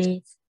 words,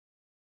 please.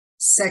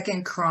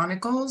 2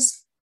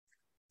 Chronicles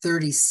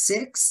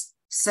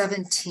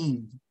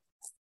 36:17.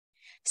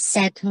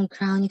 2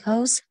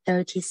 Chronicles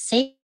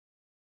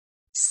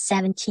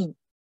 36:17.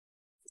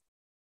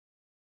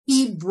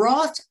 He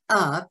brought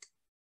up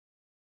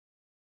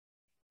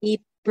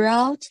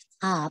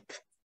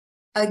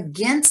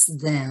against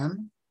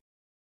them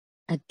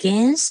the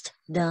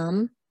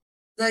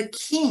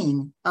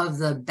king of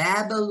the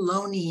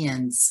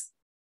Babylonians.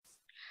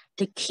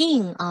 The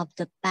king of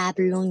the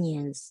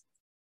Babylonians.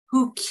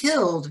 Who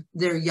killed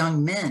their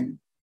young men.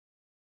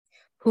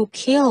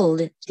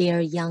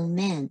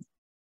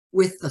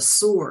 With the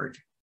sword.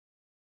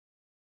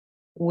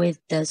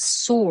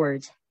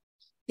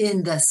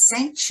 In the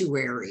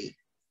sanctuary.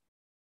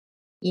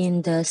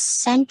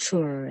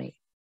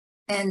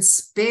 And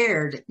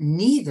spared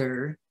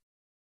neither.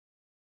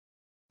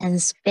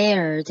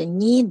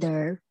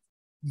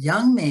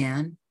 Young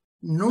man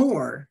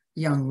nor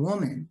young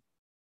woman.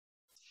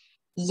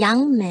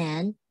 Young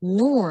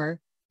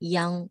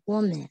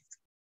woman.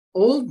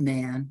 Old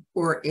man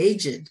or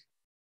aged.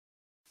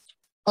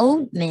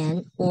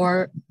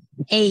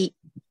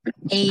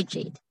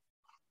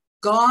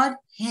 God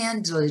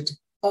handed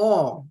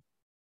all.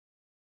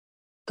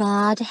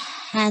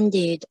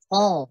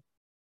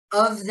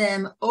 Of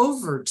them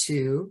over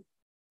to.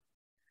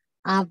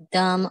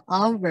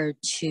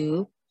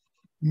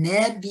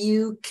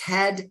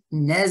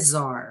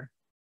 Nebuchadnezzar.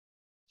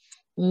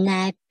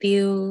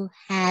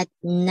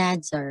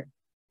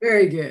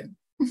 Very good.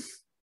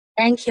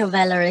 Thank you,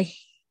 Valerie.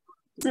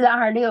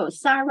 426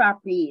 Sarah,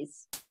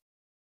 please.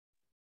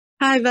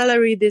 Hi,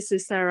 Valerie. This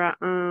is Sarah.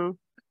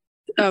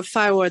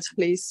 5 words,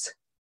 please.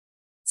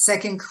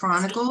 2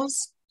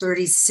 Chronicles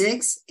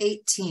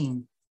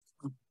 36:18.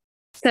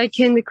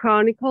 2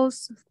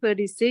 Chronicles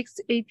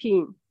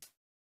 36:18.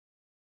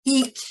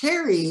 He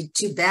carried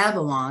to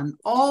Babylon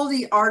all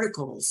the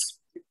articles.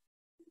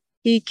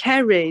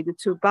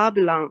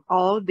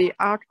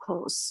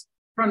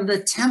 From the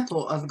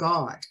temple of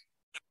God.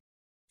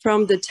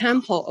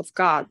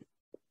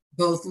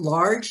 Both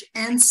large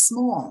and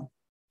small.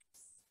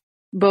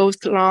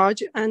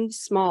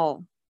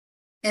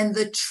 And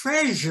the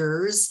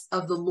treasures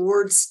of the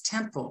Lord's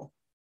temple.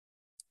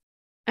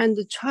 And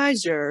the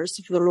treasures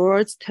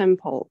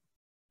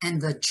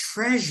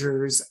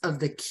of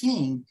the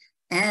king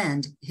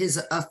and his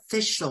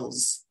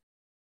officials.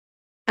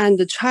 and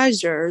the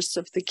treasures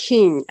of the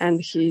king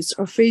and his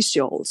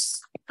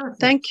officials.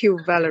 Thank you,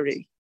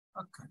 Valerie.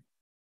 Okay.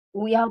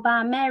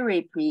 518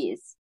 Mary,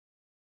 please.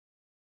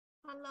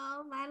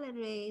 Hello,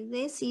 Valerie.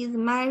 This is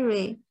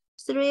Mary.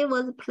 3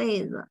 was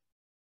please.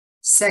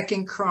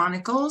 2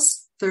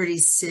 Chronicles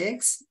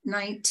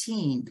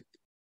 36:19.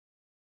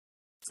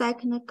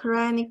 2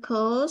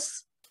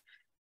 Chronicles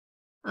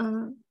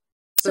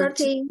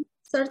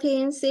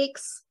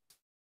 13:6,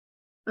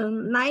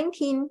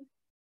 19.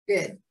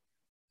 Good.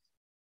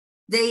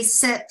 They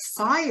set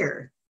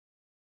fire.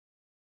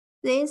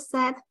 They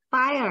set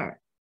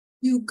fire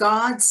to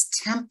God's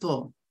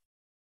temple.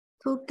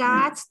 To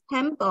God's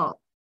temple.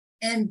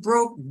 And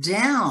broke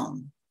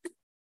down.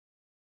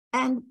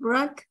 And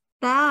broke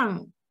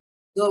down.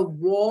 The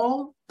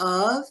wall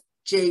of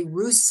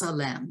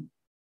Jerusalem.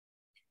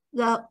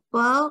 The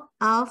wall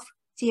of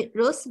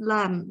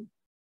Jerusalem.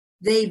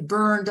 They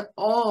burned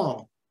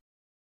all.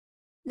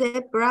 They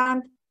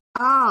burned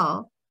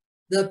all.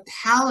 The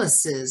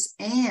palaces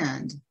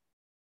and.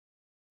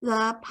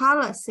 The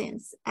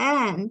palaces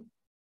and.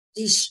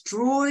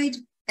 Destroyed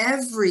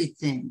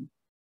everything.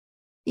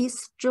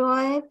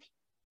 Destroyed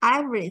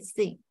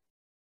everything.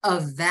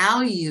 Of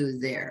value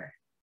there.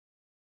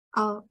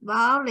 Of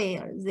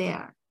value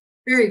there.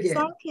 Very good.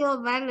 Thank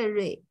you,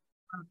 Valerie.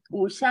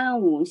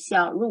 535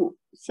小鹿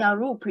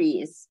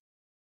please.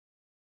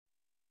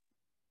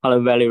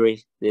 Hello,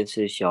 Valerie. This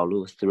is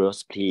Xiaolu.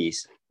 3,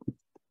 please.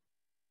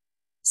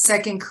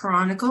 2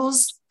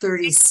 Chronicles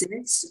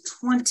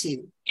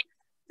 36:20.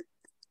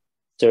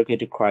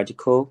 2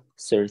 Chronicles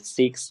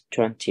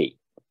 36:20.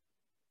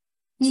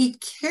 He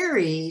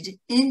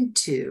carried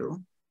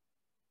into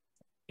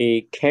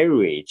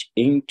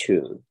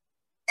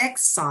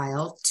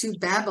exile to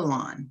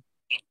Babylon.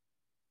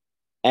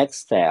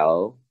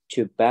 Exile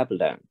to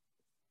Babylon.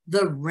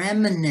 The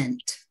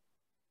remnant.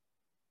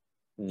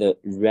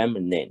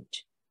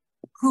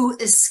 Who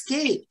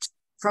escaped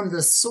from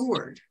the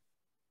sword.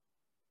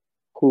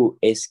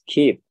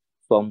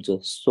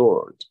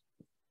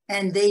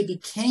 And they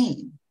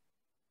became.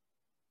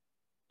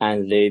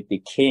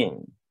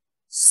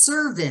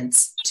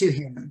 Servants to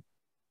him.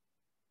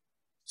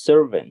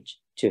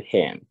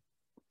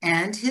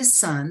 And his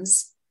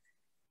sons.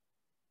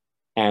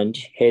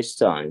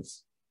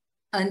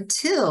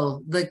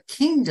 Until the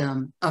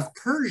kingdom of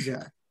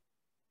Persia.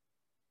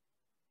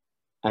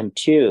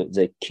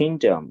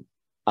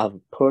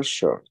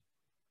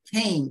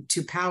 Came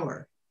to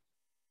power.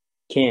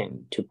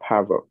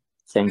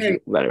 Thank you,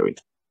 Valerie.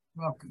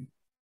 Welcome.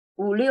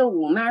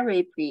 565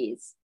 Mary,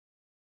 please.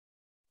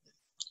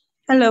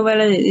 Hello,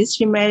 Valerie. This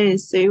is Mary.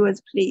 3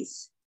 was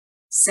please.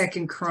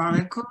 2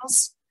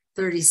 Chronicles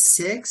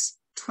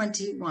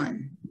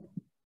 36:21.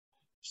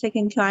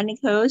 2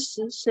 Chronicles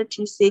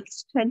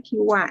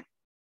 36:21.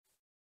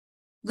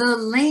 The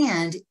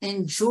land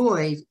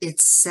enjoyed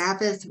its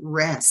Sabbath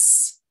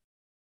rests.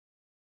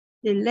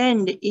 The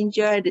land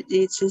enjoyed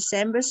its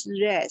Sabbath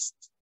rest.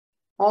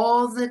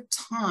 All the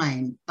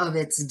time of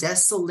its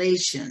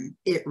desolation,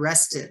 it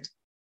rested.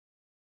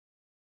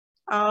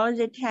 All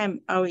the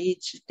time of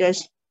its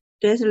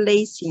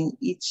desolation,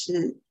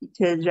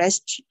 it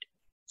rested.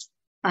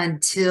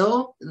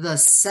 Until the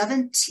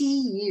 70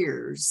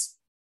 years.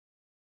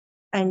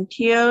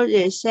 Until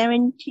the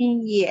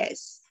 17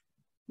 years.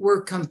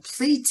 Were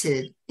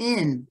completed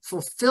in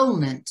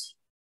fulfillment.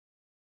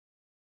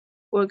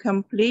 Were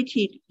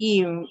completed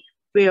in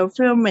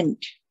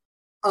fulfillment.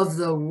 Of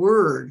the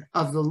word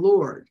of the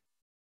Lord.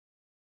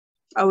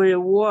 Of the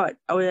word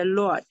of the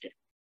Lord.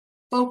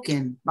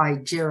 Spoken by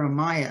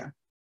Jeremiah.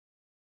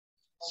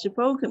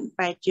 Spoken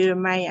by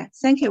Jeremiah.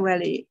 Thank you,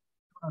 Valerie.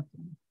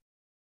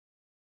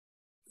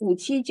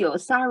 579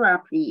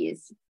 Sarah,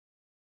 please.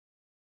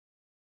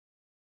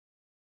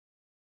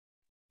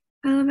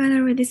 Hello,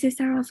 Valerie. This is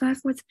Sarah.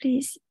 5 words,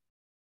 please.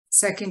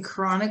 2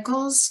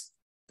 Chronicles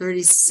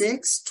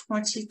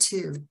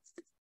 36:22.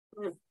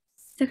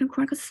 2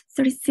 Chronicles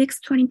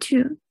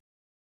 36:22.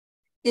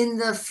 In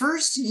the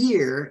first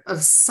year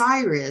of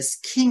Cyrus,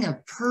 king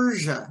of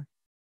Persia.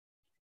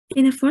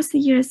 In the first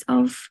years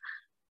of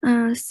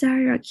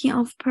Cyrus, king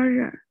of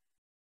Persia.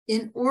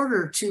 In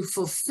order to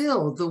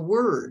fulfill the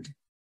word.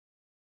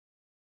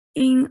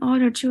 In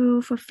order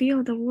to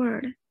fulfill the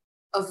word.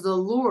 Of the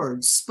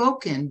Lord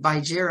spoken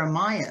by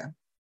Jeremiah.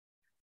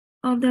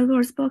 Of the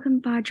Lord spoken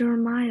by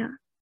Jeremiah.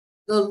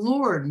 The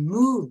Lord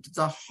moved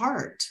the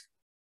heart.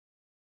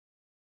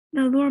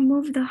 The Lord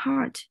moved the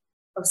heart.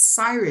 Of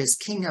Cyrus,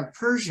 king of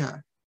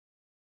Persia.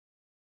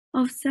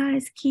 Of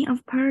Cyrus, king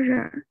of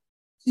Persia.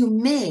 To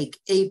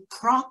make a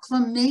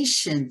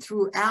proclamation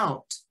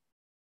throughout.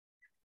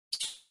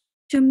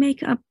 To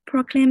make a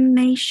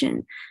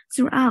proclamation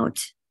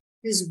throughout.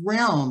 His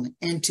realm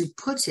and to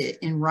put it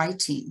in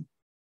writing.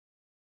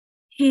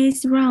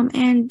 His realm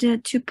and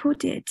to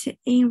put it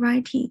in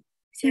writing.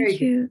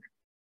 Thank you.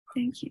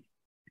 Thank you.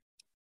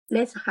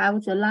 Let's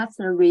have the last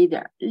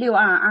reader.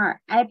 622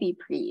 Abby,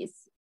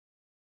 please.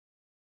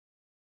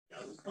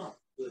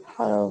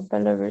 Hello,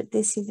 Valerie.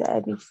 This is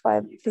Abby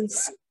 5,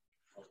 please.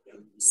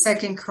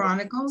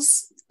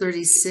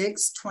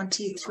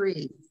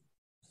 2Chronicles36:23.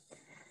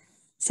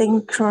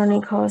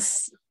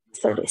 2Chronicles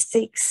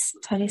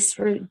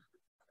 36:23.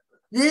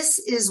 This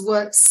is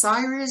what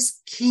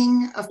Cyrus,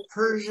 king of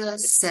Persia,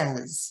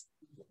 says.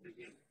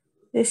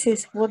 This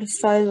is what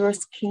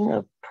Cyrus, king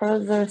of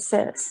Persia,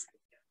 says.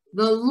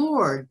 The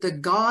Lord, the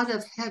God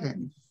of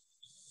heaven,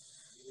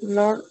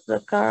 Lord,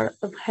 the God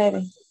of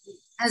heaven,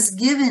 has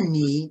given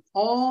me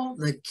all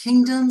the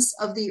kingdoms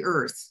of the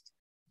earth.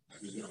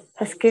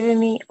 Has given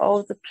me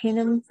all the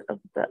kingdoms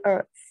of the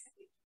earth.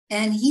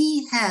 And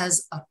he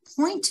has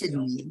appointed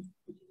me.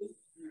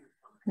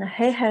 And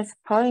he has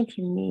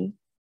appointed me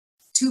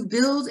to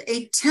build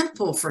a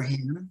temple for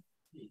him.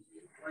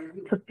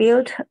 To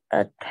build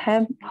a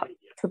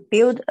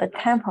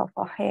temple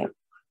for him.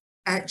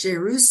 At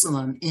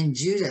Jerusalem in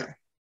Judah.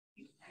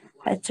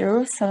 At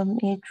Jerusalem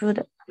in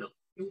Judah.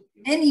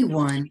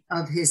 Anyone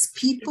of his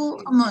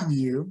people among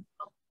you.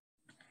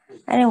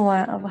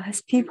 Anyone of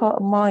his people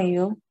among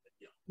you.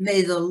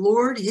 May the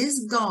Lord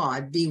his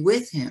God be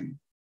with him.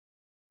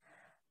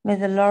 May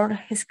the Lord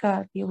his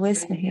God be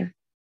with him.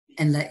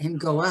 And let him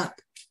go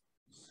up.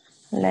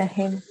 Let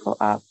him go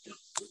up.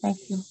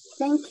 Thank you.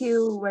 Thank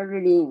you,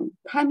 Verlin.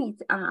 Time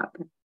is up.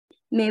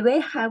 May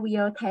we have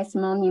your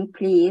testimony,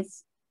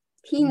 please?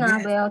 Tina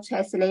will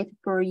translate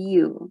for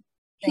you.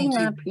 Thank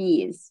Tina, you.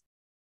 please.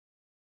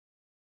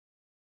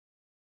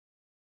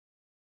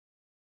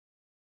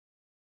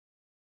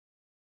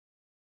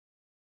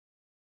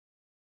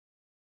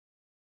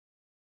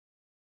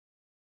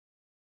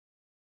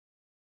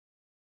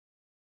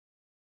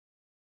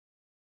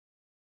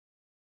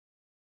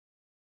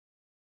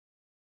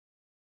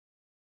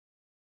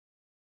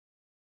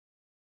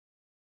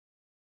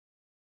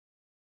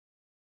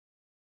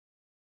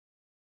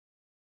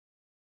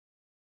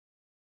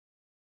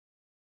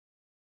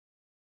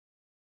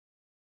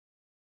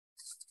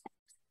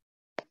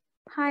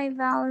 Hi,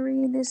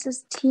 Valerie. This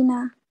is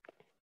Tina.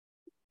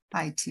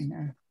 Hi,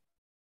 Tina.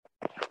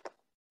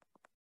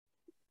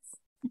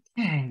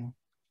 Okay.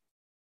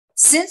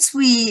 Since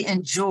we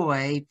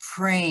enjoy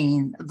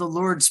praying the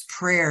Lord's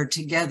Prayer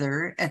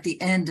together at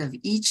the end of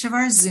each of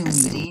our Zoom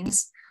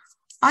meetings,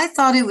 I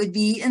thought it would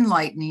be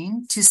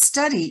enlightening to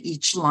study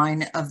each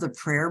line of the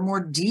prayer more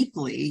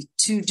deeply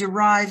to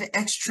derive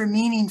extra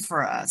meaning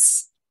for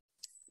us.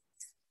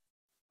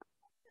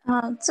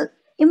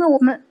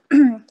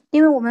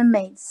 因为我们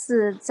每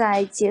次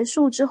在结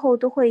束之后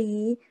都会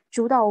以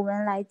主导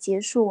文来结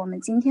束我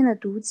们今天的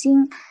读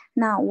经，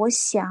那我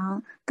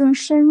想更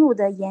深入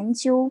的研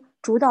究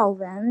主导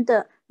文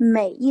的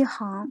每一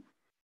行，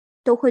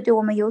都会对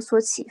我们有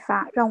所启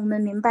发，让我们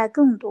明白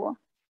更多。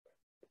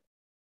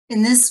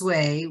In this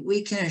way,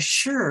 we can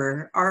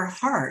assure our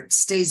heart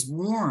stays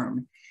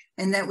warm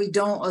and that we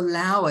don't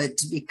allow it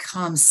to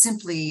become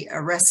simply a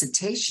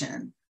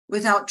recitation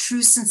without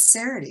true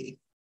sincerity.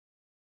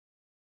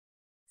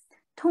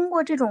 通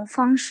过这种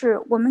方式，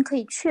我们可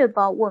以确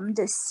保我们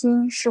的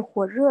心是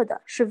火热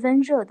的，是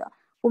温热的。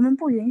我们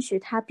不允许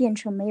它变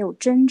成没有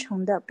真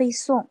诚的背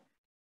诵。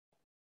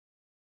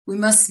We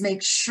must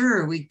make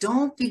sure we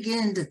don't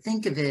begin to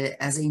think of it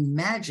as a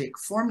magic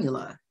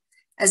formula,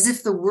 as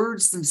if the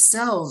words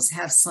themselves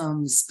have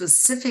some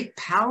specific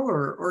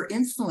power or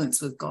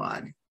influence with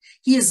God.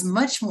 He is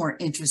much more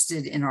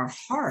interested in our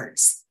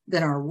hearts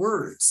than our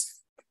words.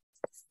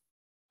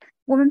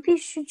 我们必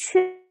须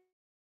确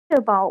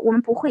保我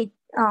们不会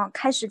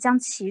开始将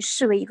其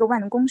视为一个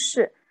万能公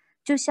式，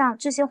就像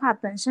这些话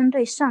本身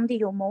对上帝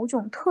有某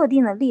种特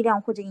定的力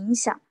量或者影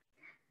响。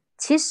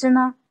其实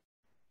呢，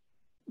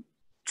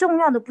重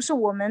要的不是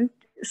我们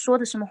说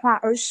的什么话，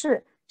而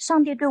是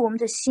上帝对我们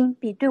的心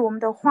比对我们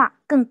的话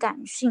更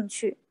感兴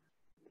趣。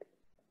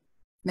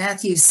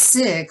Matthew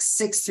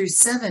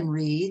 6:6-7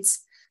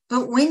 reads,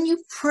 "But when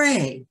you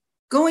pray,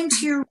 go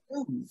into your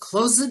room,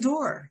 close the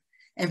door,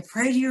 and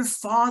pray to your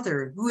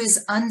Father who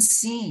is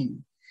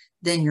unseen.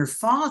 Then your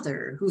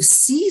Father who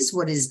sees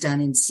what is done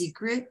in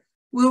secret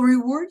will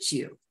reward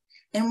you.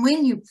 And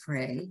when you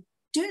pray,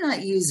 do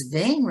not use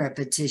vain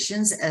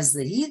repetitions as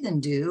the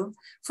heathen do,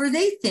 for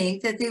they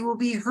think that they will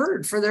be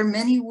heard for their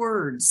many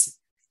words."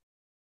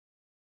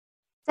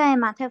 在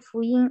马太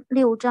福音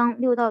6章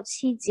6到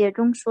7节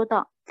中说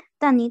道，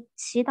但你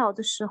祈祷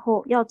的时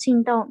候要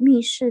进到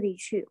密室里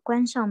去，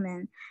关上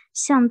门，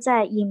像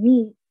在隐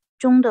秘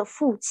中的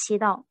父祈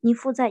祷，你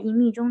父在隐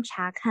秘中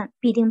查看，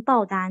必定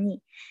报答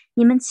你。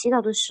你们祈祷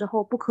的时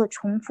候不可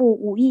重复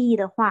无意义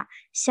的话，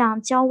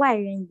像教外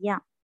人一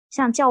样，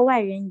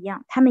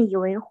他们以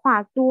为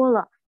话多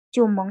了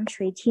就蒙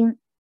垂听。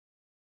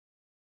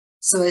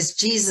 So as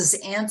Jesus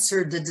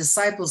answered the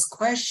disciples'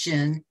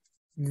 question,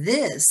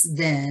 "This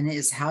then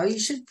is how you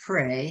should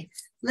pray,"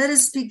 let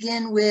us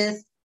begin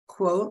with,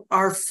 quote,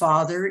 "Our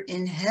Father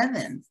in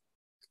heaven."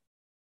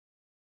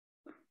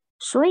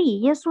 所以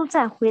耶稣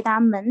在回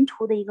答门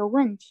徒的一个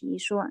问题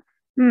说，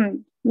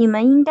你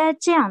们应该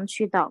这样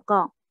去祷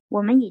告，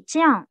我们以这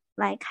样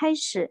来开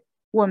始，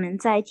我们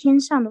在天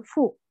上的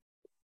父。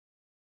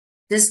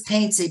 This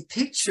paints a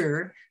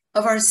picture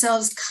of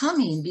ourselves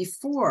coming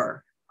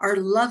before our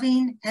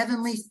loving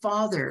Heavenly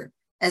Father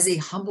as a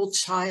humble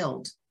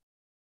child.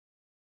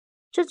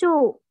 这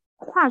就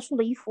画出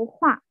了一幅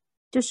画，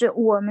就是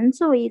我们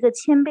作为一个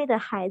谦卑的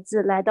孩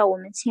子来到我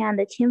们亲爱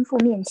的天父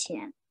面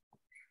前。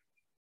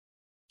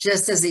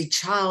Just as a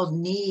child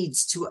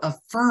needs to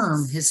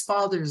affirm his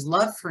father's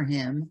love for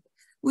him,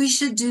 we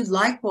should do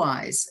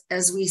likewise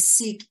as we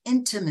seek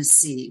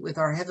intimacy with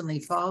our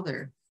Heavenly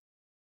Father.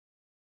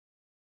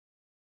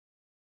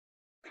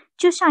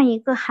 就像一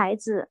个孩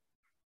子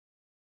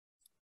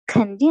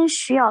肯定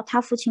需要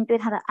他父亲对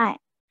他的爱，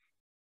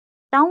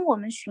当我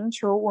们寻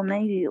求我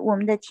们与我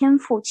们的天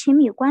父亲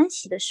密关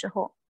系的时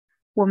候，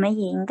我们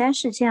也应该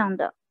是这样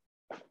的。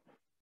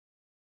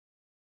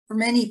For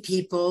many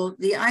people,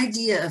 the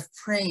idea of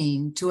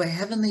praying to a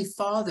Heavenly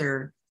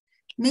Father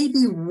may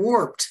be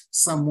warped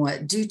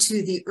somewhat due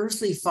to the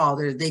earthly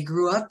father they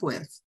grew up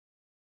with.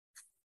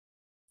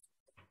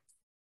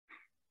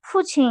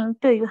 父亲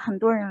对于很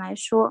多人来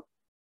说，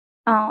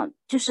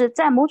就是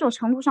在某种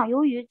程度上，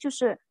由于就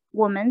是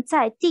我们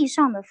在地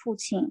上的父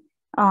亲，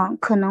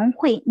可能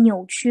会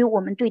扭曲我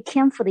们对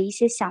天父的一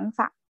些想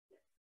法。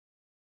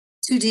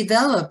To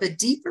develop a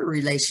deeper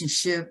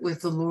relationship with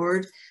the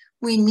Lord,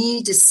 we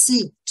need to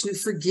seek to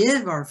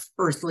forgive our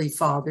earthly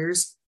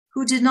fathers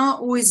who did not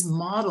always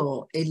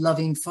model a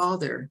loving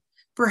father.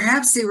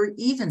 Perhaps they were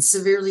even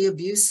severely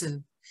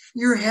abusive.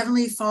 Your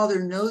Heavenly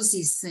Father knows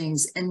these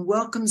things and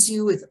welcomes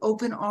you with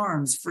open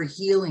arms for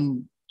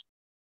healing.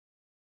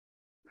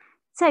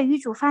 在与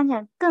主发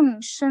展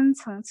更深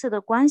层次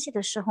的关系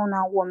的时候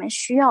呢，我们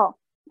需要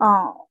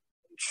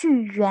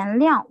去原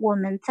谅我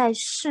们在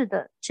世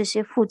的这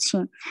些父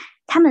亲，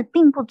他们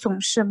并不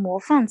总是模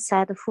范慈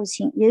爱的父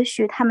亲，也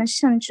许他们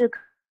甚至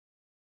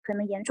可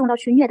能严重到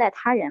去虐待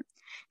他人。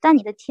但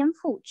你的天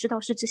父知道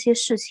是这些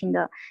事情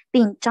的，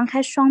并张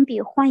开双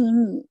臂欢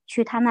迎你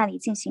去他那里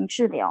进行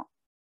治疗。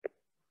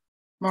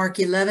Mark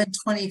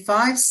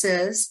 11:25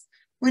 says,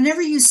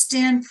 "Whenever you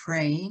stand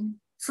praying,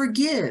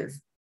 forgive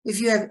if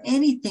you have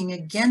anything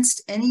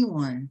against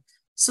anyone,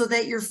 so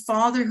that your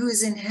Father who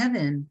is in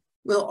heaven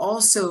will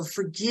also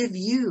forgive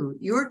you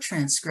your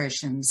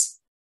transgressions."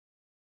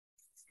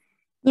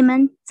 你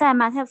们在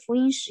马太福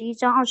音11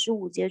章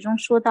25节中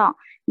说到，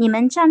你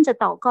们站着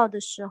祷告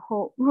的时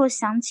候，若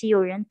想起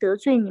有人得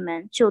罪你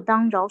们，就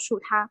当饶恕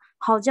他，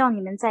好叫你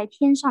们在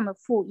天上的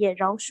父也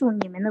饶恕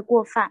你们的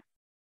过犯。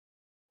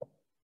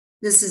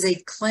This is a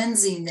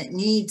cleansing that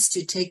needs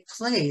to take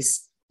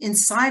place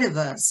inside of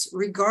us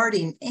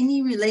regarding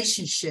any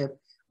relationship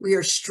we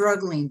are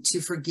struggling to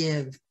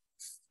forgive.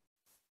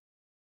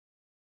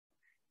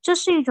 这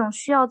是一种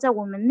需要在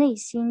我们内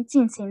心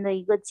进行的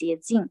一个捷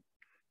径，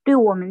对于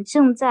我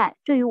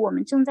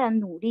们正在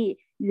努力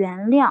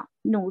原谅、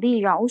努力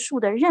饶恕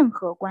的任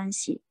何关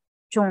系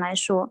中来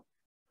说。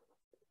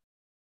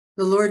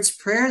The Lord's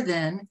Prayer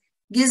then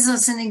gives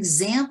us an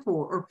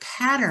example or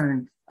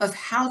pattern of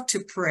how to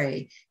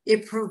pray.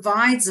 It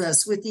provides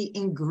us with the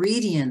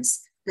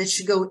ingredients that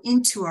should go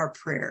into our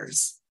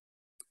prayers.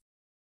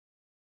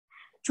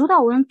 主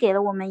祷文给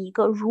了我们一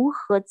个如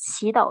何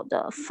祈祷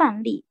的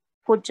范例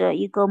或者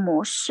一个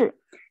模式，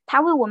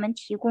它为我们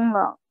提供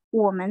了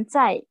我们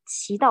在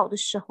祈祷的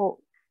时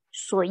候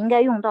所应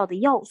该用到的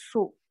要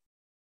素。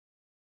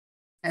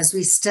As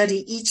we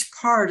study each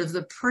part of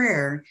the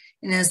prayer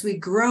and as we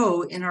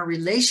grow in our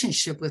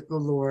relationship with the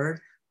Lord,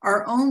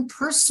 our own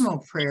personal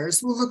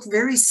prayers will look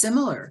very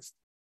similar.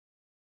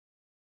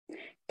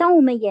 当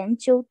我们研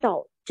究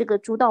到这个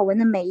主祷文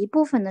的每一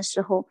部分的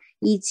时候，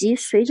以及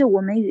随着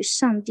我们与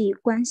上帝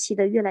关系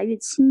的越来越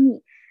亲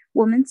密，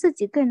我们自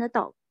己个人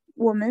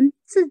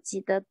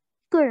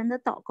的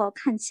祷告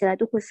看起来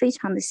都会非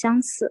常的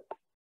相似。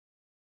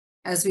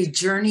As we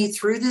journey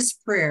through this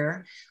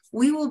prayer,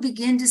 we will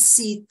begin to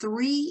see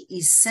three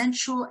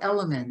essential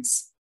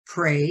elements: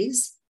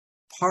 praise,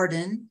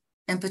 pardon,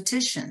 and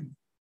petition.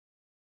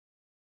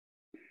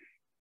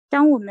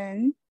 当我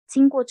们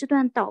经过这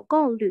段祷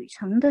告旅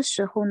程的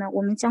时候呢，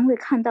我们将会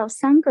看到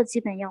3个基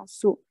本要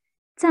素：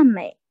赞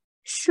美、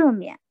赦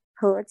免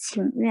和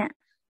请愿。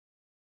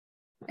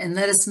And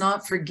let us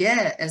not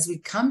forget, as we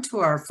come to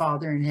our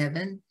Father in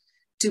heaven,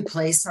 to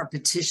place our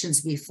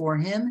petitions before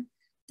him.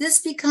 This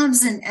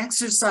becomes an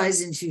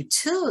exercise in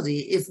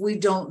futility if we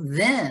don't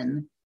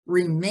then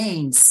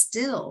remain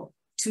still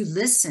to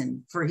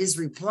listen for his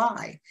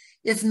reply.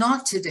 If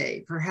not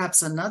today,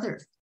 perhaps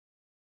another.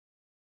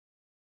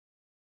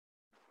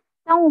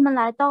 当我们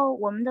来到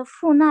我们的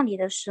父那里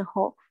的时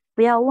候，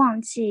不要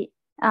忘记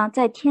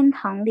在天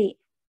堂里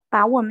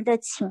把我们的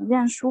请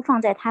愿书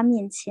放在他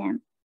面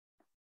前。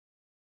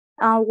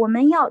我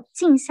们要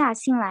静下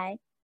心来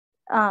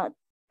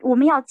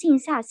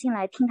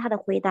听他的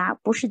回答，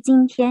不是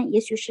今天，也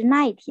许是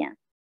那一天。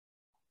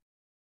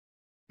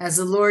As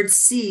the Lord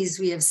sees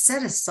we have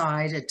set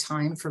aside a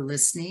time for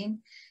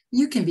listening,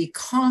 you can be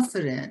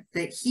confident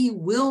that he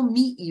will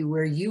meet you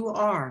where you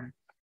are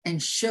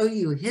and show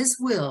you his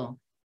will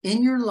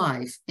in your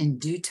life in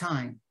due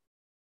time.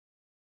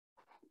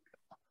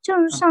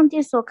 正如上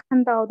帝所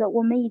看到的，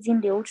我们已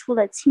经留出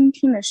了倾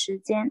听的时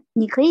间，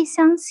你可以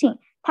相信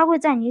他会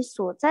在你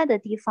所在的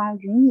地方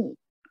与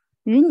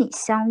你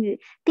相遇，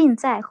并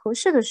在合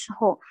适的时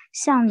候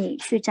向你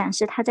去展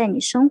示他在你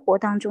生活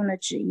当中的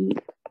旨意。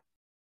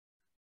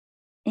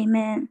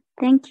Amen.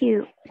 Thank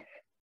you.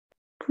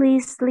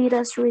 Please lead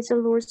us with the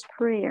Lord's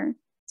Prayer.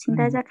 请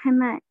大家开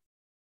麦。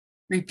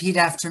Repeat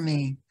after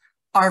me.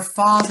 Our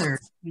Father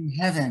in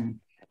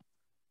heaven.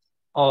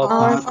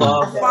 Our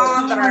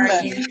Father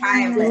in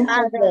heaven.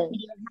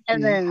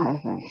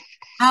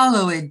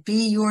 Hallowed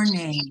be your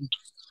name.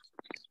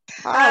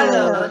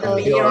 Hallowed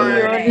be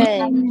your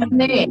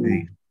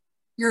name.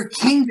 Your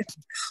kingdom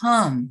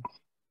come.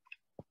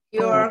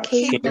 Your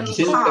kingdom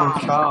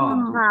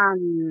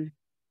come.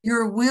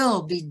 Your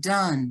will be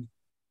done.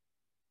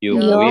 Your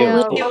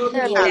will be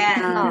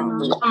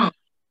done.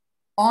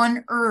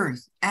 On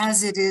earth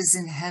as it is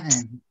in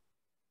heaven.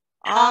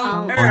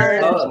 On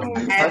earth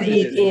as it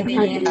is in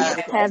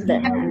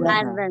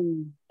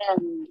heaven.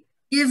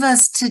 Give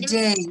us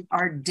today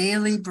our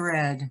daily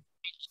bread.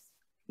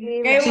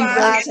 Give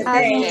us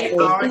today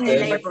our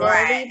daily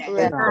bread.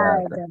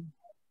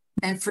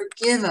 And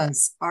forgive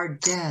us our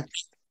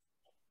debts.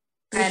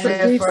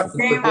 And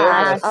forgive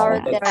us our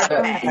debts.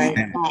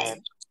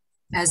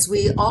 As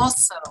we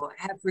also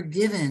have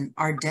forgiven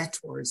our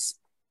debtors.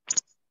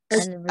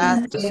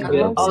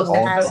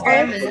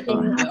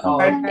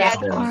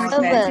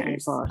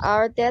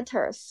 Our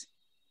debtors.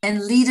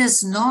 And lead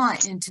us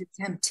not into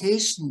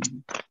temptation.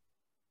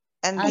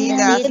 And lead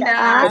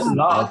us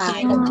not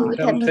into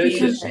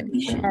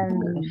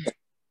temptation.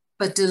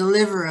 But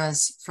deliver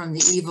us from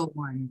the evil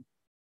one.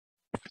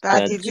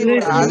 But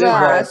deliver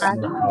us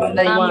from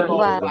the evil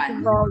one.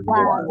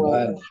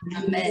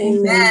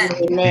 Amen.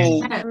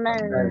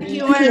 Thank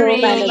you,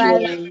 Valerie.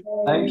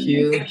 Thank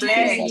you.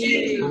 Bless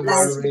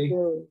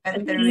you.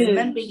 And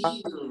remember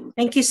you.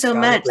 Thank you so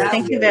much.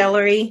 Thank you,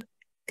 Valerie.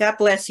 God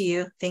bless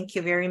you. Thank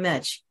you very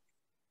much.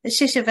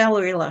 谢谢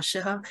Valerie 老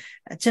师哈，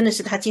真的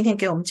是他今天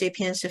给我们这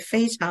篇是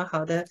非常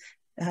好的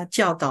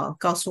教导，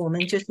告诉我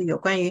们就是有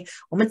关于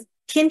我们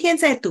天天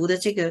在读的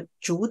这个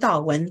主导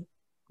文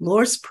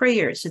Lord's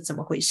Prayer 是怎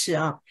么回事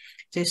啊？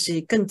这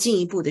是更进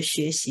一步的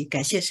学习，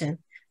感谢神。